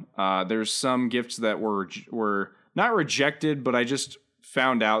everyone. There's some gifts that were not rejected, but I just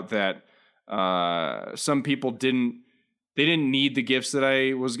found out that some people didn't need the gifts that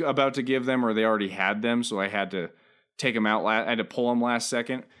I was about to give them, or they already had them, so I had to take them out. I had to pull them last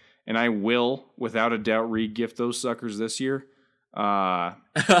second, and I will, without a doubt, re-gift those suckers this year. And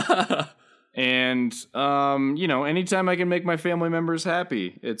anytime I can make my family members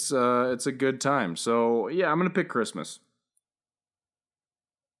happy, it's a good time. So yeah, I'm gonna pick Christmas.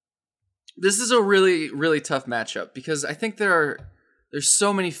 This is a really, really tough matchup because I think there's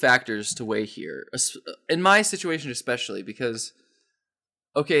so many factors to weigh here. In my situation especially, because,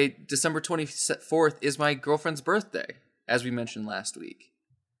 okay, December 24th is my girlfriend's birthday, as we mentioned last week.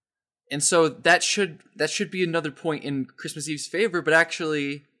 And so that should be another point in Christmas Eve's favor, but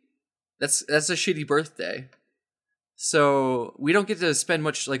actually that's a shitty birthday. So we don't get to spend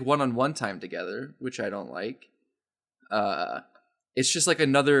much like one-on-one time together, which I don't like. It's just like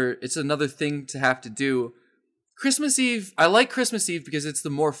another thing to have to do. Christmas Eve, I like Christmas Eve because it's the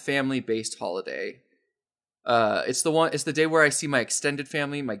more family-based holiday. It's the day where I see my extended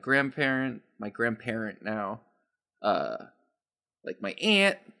family, my grandparent now, like my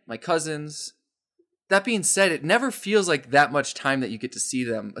aunt, my cousins. That being said, it never feels like that much time that you get to see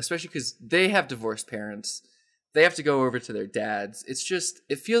them, especially because they have divorced parents. They have to go over to their dads.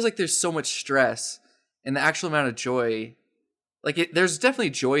 It feels like there's so much stress, and the actual amount of joy, there's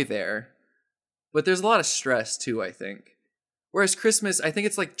definitely joy there, but there's a lot of stress too, I think. Whereas Christmas, I think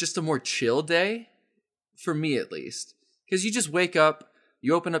it's like just a more chill day, for me at least. Because you just wake up,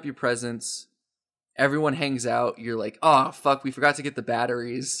 you open up your presents, everyone hangs out, you're like, oh, fuck, we forgot to get the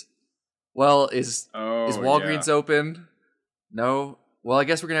batteries. Well, is Walgreens open? No? Well, I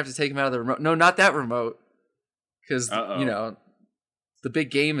guess we're going to have to take them out of the remote. No, not that remote. Because, the big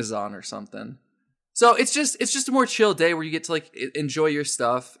game is on or something. So it's just a more chill day where you get to like enjoy your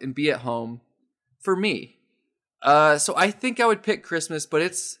stuff and be at home. For me. So I think I would pick Christmas, but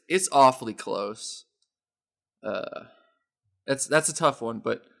it's awfully close. That's a tough one,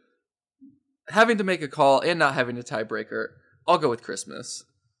 but having to make a call and not having a tiebreaker, I'll go with Christmas.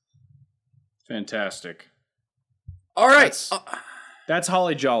 Fantastic. All right. That's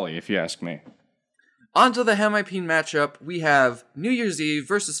holly jolly, if you ask me. On to the Hemipene matchup. We have New Year's Eve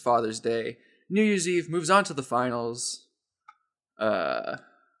versus Father's Day. New Year's Eve moves on to the finals.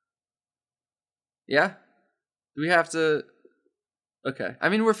 Yeah? Do we have to... Okay. I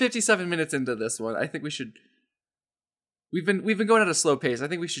mean, we're 57 minutes into this one. I think we should... We've been going at a slow pace. I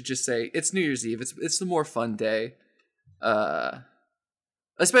think we should just say it's New Year's Eve. It's the more fun day.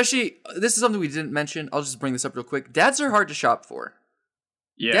 Especially, this is something we didn't mention. I'll just bring this up real quick. Dads are hard to shop for.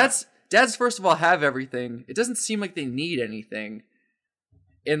 Yeah. Dads, first of all, have everything. It doesn't seem like they need anything.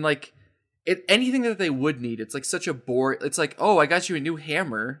 And like, anything that they would need, it's like such a bore. It's like, oh, I got you a new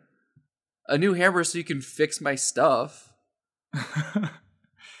hammer. A new hammer so you can fix my stuff.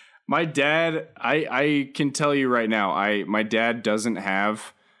 My dad, I can tell you right now, my dad doesn't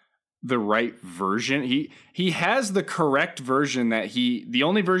have the right version. He has the correct version the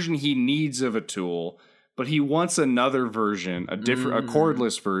only version he needs of a tool, but he wants another version, a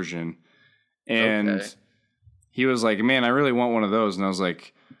cordless version. And he was like, man, I really want one of those. And I was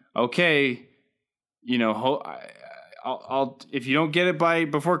like, okay, I'll if you don't get it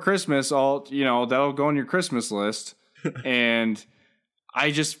before Christmas, that'll go on your Christmas list. And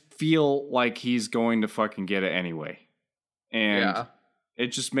I just feel like he's going to fucking get it anyway. And it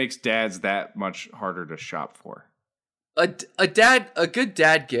just makes dads that much harder to shop for. A good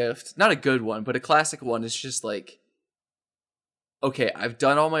dad gift, not a good one, but a classic one is just like, okay, I've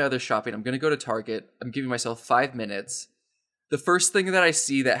done all my other shopping. I'm going to go to Target. I'm giving myself 5 minutes. The first thing that I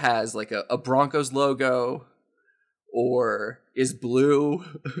see that has like a Broncos logo or is blue,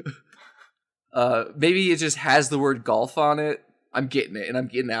 maybe it just has the word golf on it. I'm getting it and I'm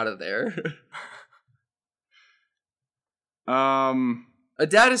getting out of there. A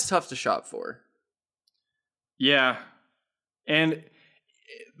dad is tough to shop for. Yeah. And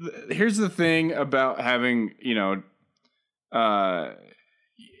here's the thing about having, I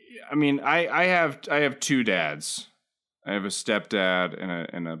have two dads. I have a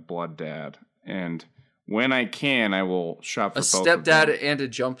stepdad and a blood dad. And when I can, I will shop for both of them. A stepdad and a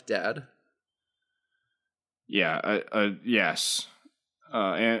jump dad. Yeah, yes.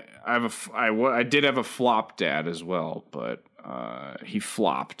 And I did have a flop dad as well, but he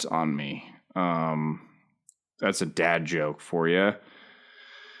flopped on me. That's a dad joke for you.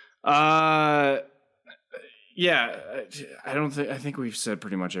 Yeah, I think we've said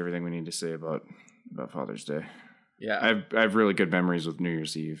pretty much everything we need to say about Father's Day. Yeah. I have really good memories with New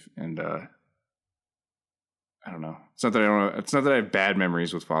Year's Eve, and I don't know. It's not that I have bad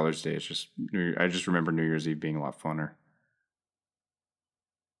memories with Father's Day. It's just I just remember New Year's Eve being a lot funner.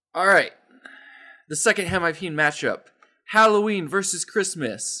 All right. The second Hemipene matchup. Halloween versus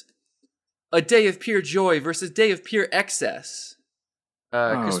Christmas. A day of pure joy versus day of pure excess.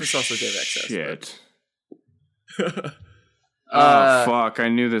 Christmas also day of excess. Shit. Oh, fuck. I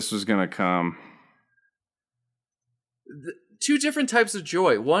knew this was going to come. Two different types of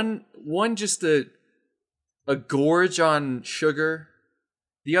joy. One just a gorge on sugar.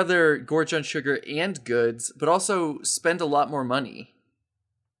 The other gorge on sugar and goods, but also spend a lot more money.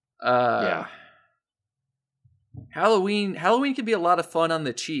 Yeah. Halloween can be a lot of fun on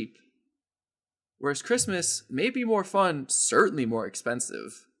the cheap. Whereas Christmas may be more fun, certainly more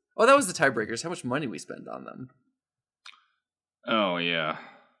expensive. Oh, that was the tiebreakers. How much money we spend on them? Oh yeah.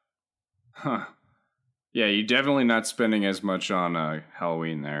 Huh. Yeah, you're definitely not spending as much on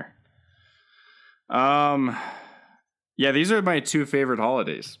Halloween there. Yeah, these are my two favorite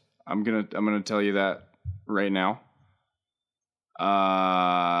holidays. I'm gonna tell you that right now.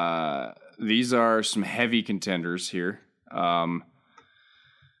 These are some heavy contenders here.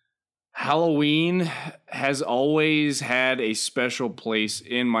 Halloween has always had a special place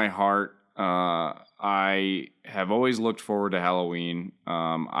in my heart. I have always looked forward to Halloween.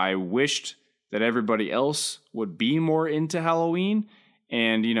 I wished that everybody else would be more into Halloween.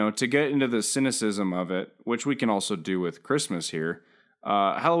 And, to get into the cynicism of it, which we can also do with Christmas here,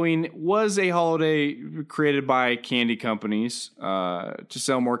 Halloween was a holiday created by candy companies to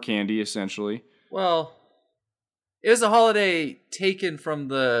sell more candy, essentially. Well, it was a holiday taken from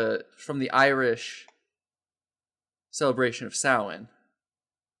the Irish celebration of Samhain,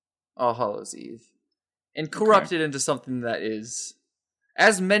 All Hallows Eve, and corrupted into something that is,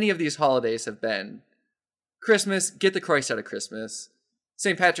 as many of these holidays have been, Christmas, get the Christ out of Christmas.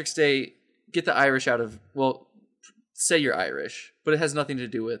 St. Patrick's Day, get the Irish out of, well, say you're Irish, but it has nothing to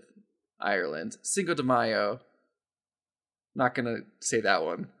do with Ireland. Cinco de Mayo, not gonna say that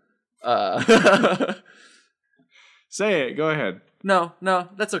one. Say it, go ahead. No,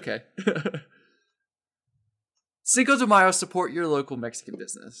 that's okay. Cinco de Mayo, support your local Mexican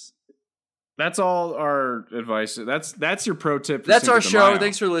business. That's all our advice. That's your pro tip. That's our show.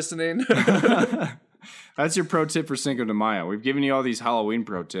 Thanks for listening. That's your pro tip for Cinco de Mayo. We've given you all these Halloween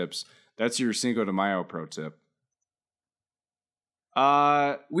pro tips. That's your Cinco de Mayo pro tip.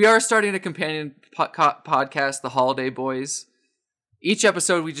 We are starting a companion podcast, The Holiday Boys. Each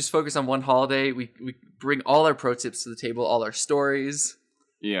episode, we just focus on one holiday. We bring all our pro tips to the table, all our stories.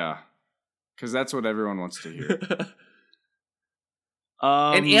 Yeah, because that's what everyone wants to hear.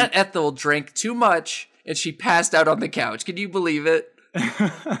 And Aunt Ethel drank too much, and she passed out on the couch. Can you believe it?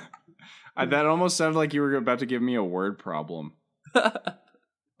 That almost sounded like you were about to give me a word problem. Aunt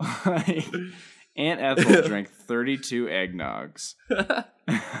Ethel drank 32 eggnogs.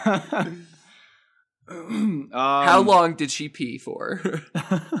 How long did she pee for?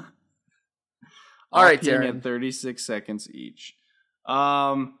 All right, Darren. At 36 seconds each.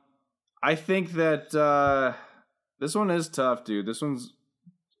 I think that this one is tough, dude.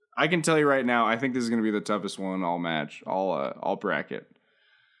 I can tell you right now, I think this is going to be the toughest one all match, all bracket.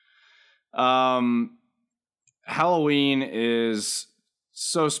 Halloween is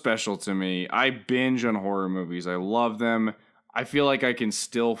so special to me. I binge on horror movies. I love them. I feel like I can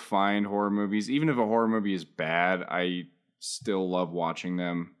still find horror movies. Even if a horror movie is bad, I still love watching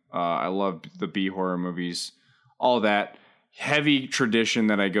them. I love the B horror movies, all that heavy tradition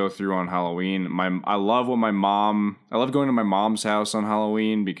that I go through on Halloween. I love going to my mom's house on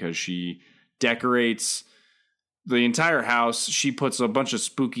Halloween because she decorates the entire house. She puts a bunch of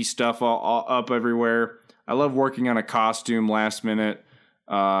spooky stuff all up everywhere. I love working on a costume last minute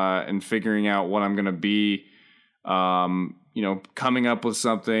and figuring out what I'm going to be, coming up with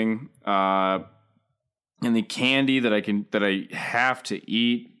something. And the candy that I have to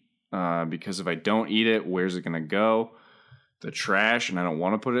eat because if I don't eat it, where's it going to go? The trash, and I don't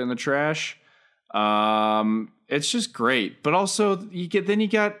want to put it in the trash. It's just great. But also you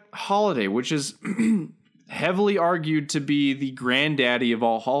got holiday, which is heavily argued to be the granddaddy of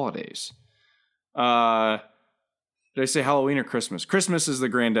all holidays. Did I say Halloween or Christmas? Christmas is the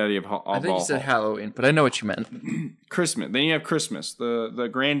granddaddy of all. I think you said Halloween, but I know what you meant. Christmas. Then you have Christmas, the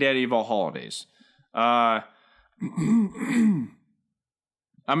granddaddy of all holidays. I'm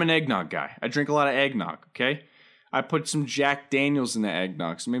an eggnog guy. I drink a lot of eggnog, okay? I put some Jack Daniels in the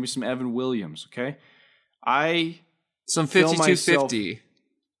eggnog, so maybe some Evan Williams, okay? Some 5250.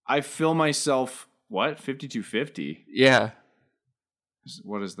 I fill myself, what? 5250? Yeah.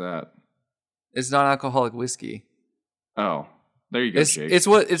 What is that? It's non-alcoholic whiskey. Oh, there you go, Jake. It's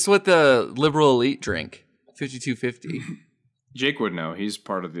what the liberal elite drink. 5250. Jake would know. He's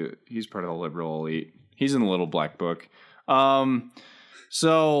part of the liberal elite. He's in the little black book.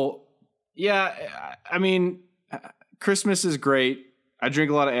 So yeah, I mean, Christmas is great. I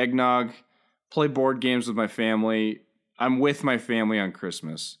drink a lot of eggnog, play board games with my family. I'm with my family on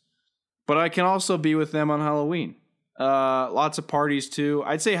Christmas, but I can also be with them on Halloween. Lots of parties too.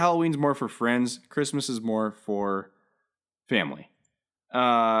 I'd say Halloween's more for friends. Christmas is more for family.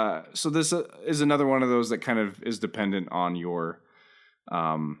 So this is another one of those that kind of is dependent on your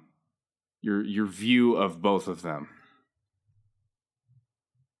view of both of them.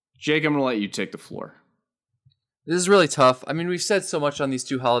 Jake, I'm going to let you take the floor. This is really tough. I mean, we've said so much on these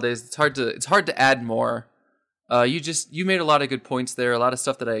two holidays. It's hard to add more. You made a lot of good points there, a lot of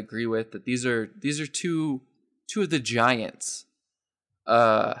stuff that I agree with, that these are two of the giants.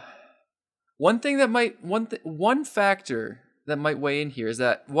 One factor that might weigh in here is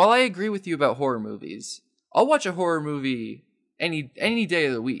that while I agree with you about horror movies, I'll watch a horror movie any day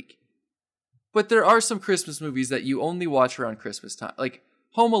of the week. But there are some Christmas movies that you only watch around Christmas time. Like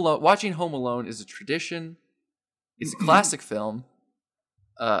Home Alone. Watching Home Alone is a tradition. It's a classic film.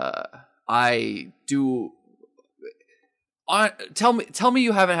 I do. Tell me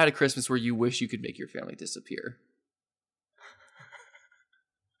you haven't had a Christmas where you wish you could make your family disappear.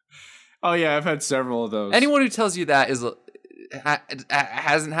 Oh yeah, I've had several of those. Anyone who tells you that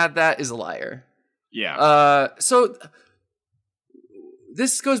hasn't had that is a liar. Yeah. So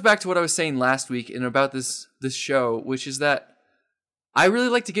this goes back to what I was saying last week and about this show, which is that I really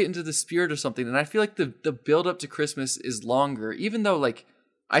like to get into the spirit of something, and I feel like the build up to Christmas is longer, even though like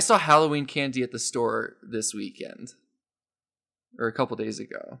I saw Halloween candy at the store this weekend or a couple days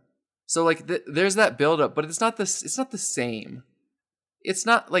ago. So like there's that build up, but it's not the same. It's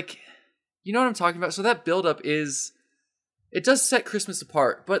not like, you know what I'm talking about? So that build up it does set Christmas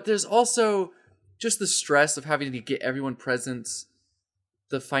apart, but there's also just the stress of having to get everyone presents,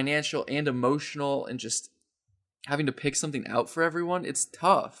 the financial and emotional, and just having to pick something out for everyone. It's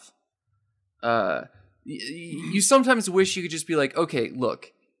tough. You sometimes wish you could just be like, okay,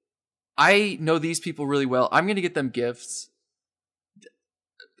 look, I know these people really well. I'm going to get them gifts.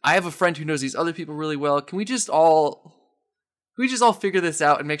 I have a friend who knows these other people really well. Can we just all figure this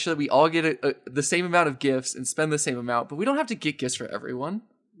out and make sure that we all get the same amount of gifts and spend the same amount, but we don't have to get gifts for everyone?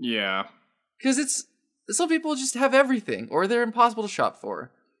 Yeah. Because some people just have everything, or they're impossible to shop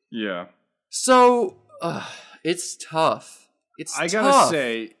for. Yeah. So, it's tough. I gotta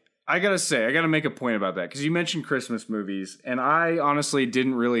say, I gotta make a point about that, because you mentioned Christmas movies, and I honestly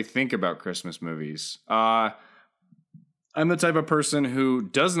didn't really think about Christmas movies. I'm the type of person who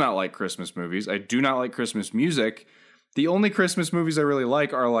does not like Christmas movies. I do not like Christmas music. The only Christmas movies I really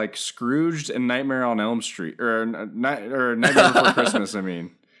like are like Scrooged and Nightmare on Elm Street, or Nightmare Before Christmas. I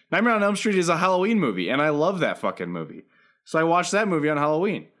mean, Nightmare on Elm Street is a Halloween movie, and I love that fucking movie. So I watched that movie on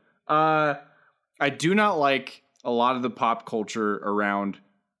Halloween. I do not like a lot of the pop culture around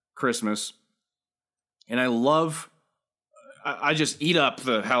Christmas, and I just eat up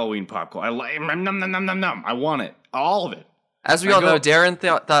the Halloween popcorn. I want it, all of it. As we all know, Darren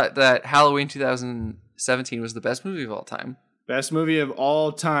thought that Halloween 2017 was the best movie of all time. Best movie of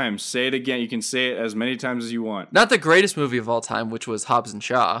all time. Say it again. You can say it as many times as you want. Not the greatest movie of all time, which was Hobbs and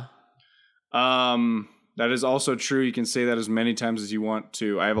Shaw. That is also true. You can say that as many times as you want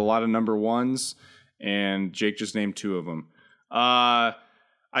to. I have a lot of number ones, and Jake just named two of them.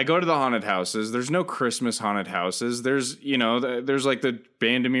 I go to the haunted houses. There's no Christmas haunted houses. There's like the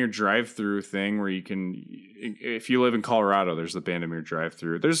Bandemere drive-through thing where you can, if you live in Colorado, there's the Bandemere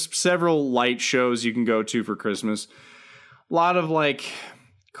drive-through. There's several light shows you can go to for Christmas. A lot of like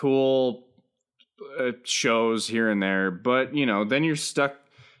cool shows here and there, but then you're stuck.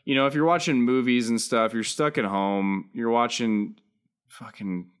 If you're watching movies and stuff, you're stuck at home. You're watching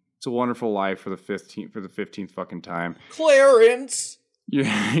fucking It's a Wonderful Life for the 15th fucking time. Clarence.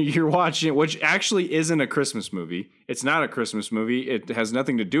 You're watching, which actually isn't a Christmas movie. It's not a Christmas movie. It has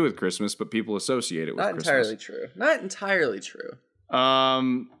nothing to do with Christmas, but people associate it with Christmas. Not entirely true.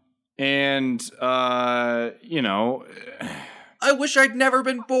 I wish I'd never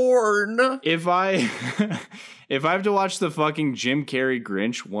been born. If I have to watch the fucking Jim Carrey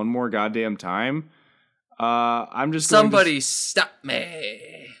Grinch one more goddamn time, I'm just somebody stop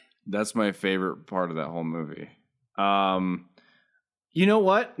me. That's my favorite part of that whole movie. You know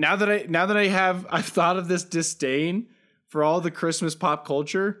what? Now that I've thought of this disdain for all the Christmas pop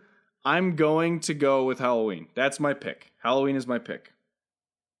culture, I'm going to go with Halloween. That's my pick. Halloween is my pick.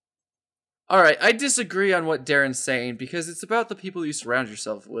 All right, I disagree on what Darren's saying because it's about the people you surround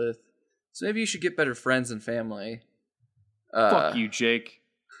yourself with. So maybe you should get better friends and family. Fuck you, Jake.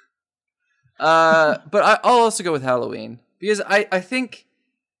 But I'll also go with Halloween because I think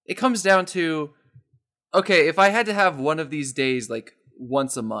it comes down to, okay, if I had to have one of these days like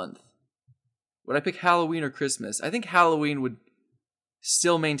once a month, would I pick Halloween or Christmas? I think Halloween would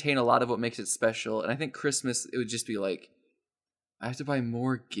still maintain a lot of what makes it special, and I think Christmas, it would just be like, I have to buy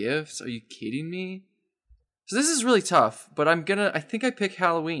more gifts? Are you kidding me? So this is really tough, but I think I pick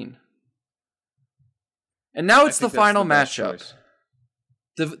Halloween. And now it's the final matchup.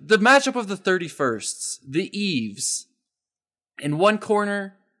 The matchup of the 31sts, the Eves. In one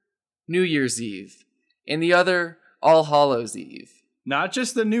corner, New Year's Eve. In the other, All Hallows Eve. Not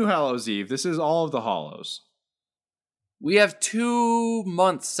just the New Hallows Eve. This is all of the Hallows. We have 2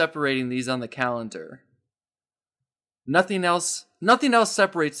 months separating these on the calendar. Nothing else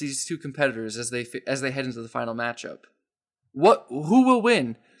separates these two competitors as they head into the final matchup. Who will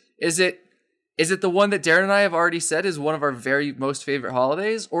win? Is it the one that Darren and I have already said is one of our very most favorite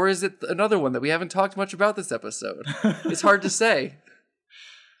holidays, or is it another one that we haven't talked much about this episode? It's hard to say.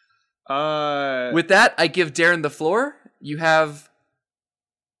 With that, I give Darren the floor. You have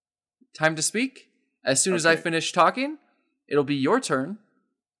time to speak. As soon as I finish talking, it'll be your turn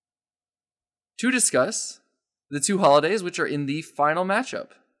to discuss the two holidays which are in the final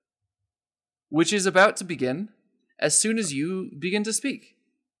matchup, which is about to begin as soon as you begin to speak.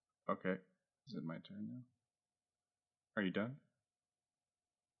 Okay. Is it my turn now? Are you done?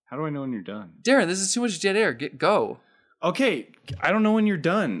 How do I know when you're done? Darren, this is too much dead air. Go. Okay, I don't know when you're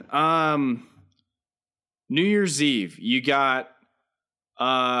done. New Year's Eve, you got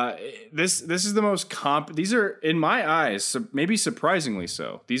this is the most these are, in my eyes, maybe surprisingly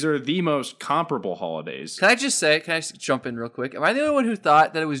so. These are the most comparable holidays. Can I just jump in real quick? Am I the only one who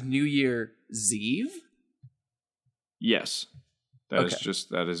thought that it was New Year's Eve? Yes.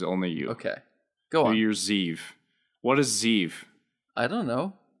 That is only you. Okay. Go on. New Year's Eve. What is Zeev? I don't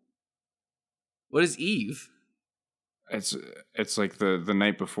know. What is Eve? It's like the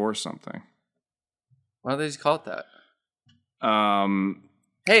night before something. Why do they just call it that?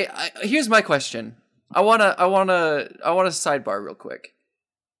 Hey, here's my question. I wanna sidebar real quick.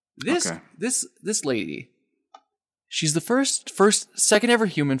 This lady, she's the second ever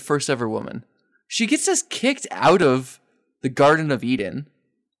human, first ever woman. She gets us kicked out of the Garden of Eden,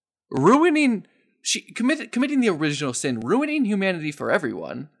 committing the original sin, ruining humanity for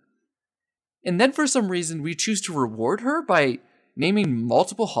everyone. And then for some reason, we choose to reward her by naming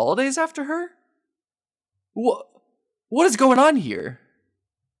multiple holidays after her? What is going on here?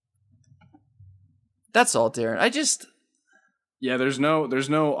 That's all, Darren. Yeah, there's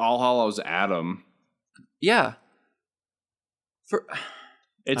no All Hallows Adam. Yeah.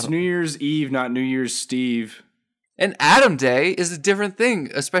 It's New Year's Eve, not New Year's Steve. And Adam Day is a different thing,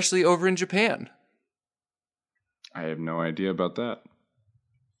 especially over in Japan. I have no idea about that.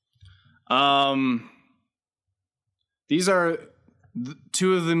 These are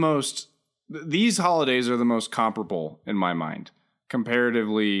two of the most. These holidays are the most comparable in my mind,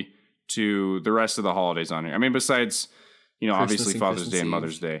 comparatively to the rest of the holidays on here. I mean, besides, obviously Father's Day and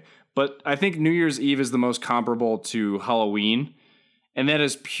Mother's Day. But I think New Year's Eve is the most comparable to Halloween. And that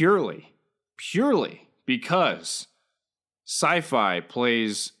is purely because Sci-Fi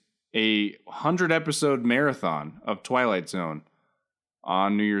plays a 100-episode marathon of Twilight Zone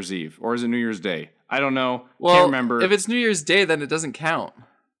on New Year's Eve. Or is it New Year's Day? I don't know. Well, can't remember. If it's New Year's Day, then it doesn't count.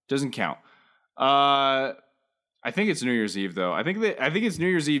 Doesn't count. I think it's New Year's Eve, though. I think it's New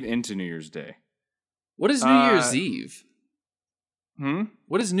Year's Eve into New Year's Day. What is New Year's Eve?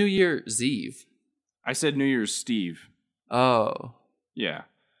 What is New Year's Eve? I said New Year's Steve. Oh. Yeah.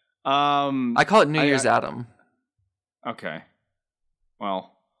 I call it New Year's Adam. Okay.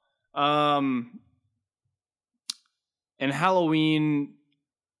 Well, and Halloween,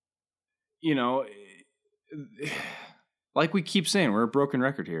 like we keep saying, we're a broken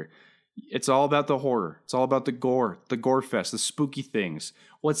record here. It's all about the horror. It's all about the gore fest, the spooky things.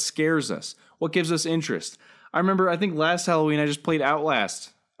 What scares us? What gives us interest? I think last Halloween I just played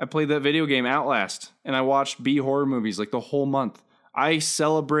Outlast. I played that video game Outlast, and I watched B horror movies like the whole month. I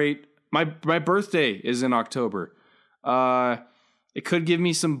celebrate my birthday is in October. It could give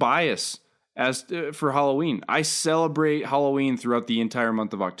me some bias as for Halloween. I celebrate Halloween throughout the entire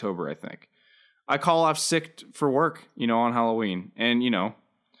month of October. I think I call off sick for work, on Halloween, and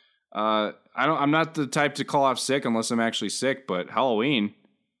I'm not the type to call off sick unless I'm actually sick. But Halloween,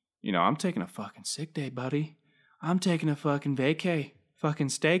 I'm taking a fucking sick day, buddy. I'm taking a fucking vacay, fucking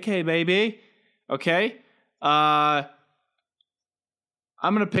staycay, baby. Okay.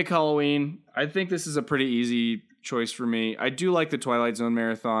 I'm gonna pick Halloween. I think this is a pretty easy choice for me. I do like the Twilight Zone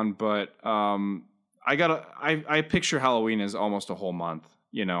marathon, but I picture Halloween as almost a whole month.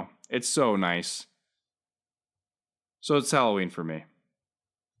 It's so nice. So it's Halloween for me.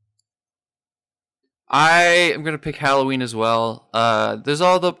 I am gonna pick Halloween as well. There's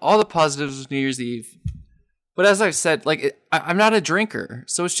all the positives of New Year's Eve, but as I've said, I'm not a drinker,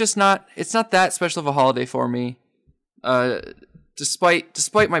 so it's not that special of a holiday for me.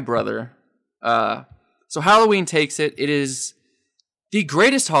 Despite my brother. So Halloween takes it. It is the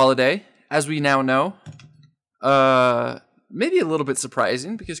greatest holiday, as we now know. Maybe a little bit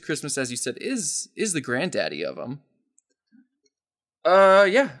surprising because Christmas, as you said, is the granddaddy of them.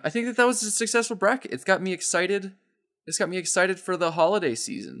 Yeah, I think that was a successful bracket. It's got me excited. It's got me excited for the holiday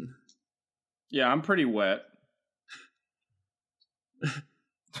season. Yeah, I'm pretty wet.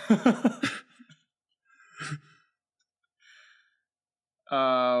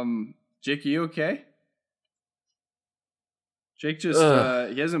 Jake, you okay? Jake just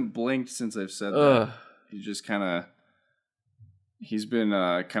he hasn't blinked since I've said that. He just he's been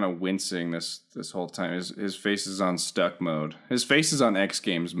kind of wincing this whole time. His face is on stuck mode. His face is on X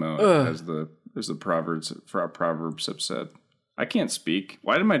Games mode, as the Proverbs have said. I can't speak.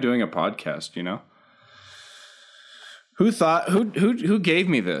 Why am I doing a podcast? You know, who gave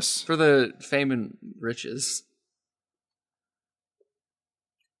me this for the fame and riches?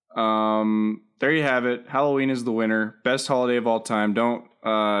 There you have it. Halloween is the winner. Best holiday of all time. Don't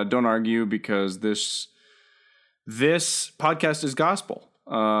argue, because this podcast is gospel.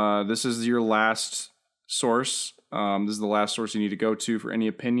 This is your last source. This is the last source you need to go to for any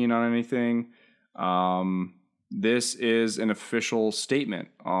opinion on anything. This is an official statement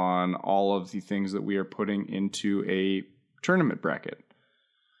on all of the things that we are putting into a tournament bracket.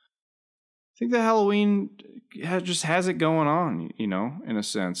 I think that Halloween just has it going on, you know, in a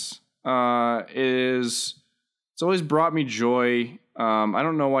sense. It's always brought me joy. I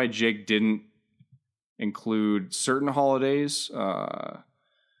don't know why Jake didn't include certain holidays. I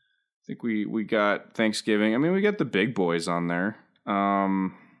think we got Thanksgiving. I mean, we got the big boys on there.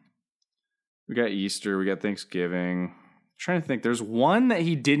 We got Easter. We got Thanksgiving. I'm trying to think. There's one that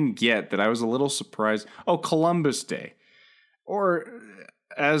he didn't get that I was a little surprised. Oh, Columbus Day, or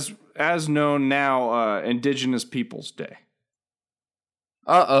as known now, Indigenous Peoples Day.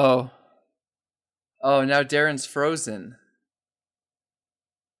 Oh, now Darren's frozen.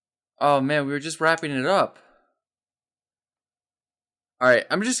 Oh man, we were just wrapping it up. Alright,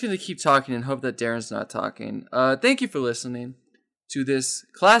 I'm just going to keep talking and hope that Darren's not talking. Thank you for listening to this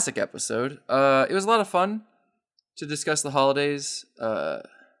classic episode. It was a lot of fun to discuss the holidays.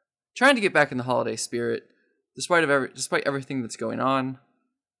 Trying to get back in the holiday spirit, despite everything that's going on.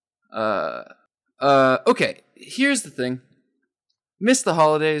 Okay, here's the thing. Missed the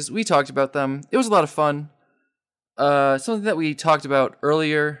holidays. We talked about them. It was a lot of fun. Something that we talked about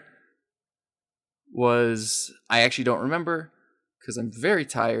earlier was, I actually don't remember because I'm very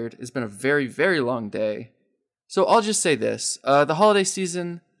tired. It's been a very, very long day. So I'll just say this. The holiday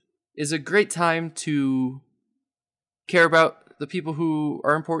season is a great time to care about the people who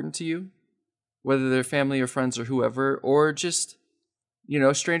are important to you, whether they're family or friends or whoever, or just, you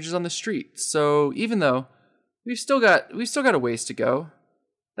know, strangers on the street. So even though we've still got a ways to go,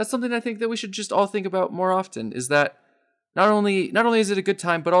 that's something I think that we should just all think about more often, is that not only is it a good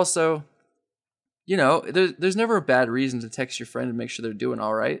time, but also, you know, there's never a bad reason to text your friend and make sure they're doing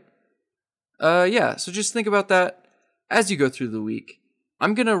all right. Yeah, so just think about that as you go through the week.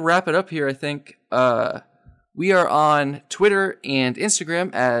 I'm going to wrap it up here, I think. We are on Twitter and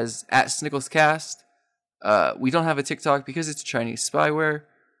Instagram as @SnicklesCast. We don't have a TikTok because it's Chinese spyware.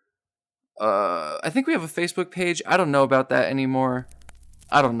 I think we have a Facebook page. I don't know about that anymore.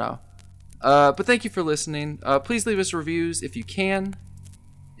 I don't know. But thank you for listening. Please leave us reviews if you can.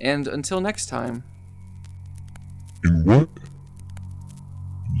 And until next time. In what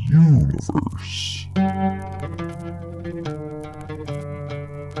universe?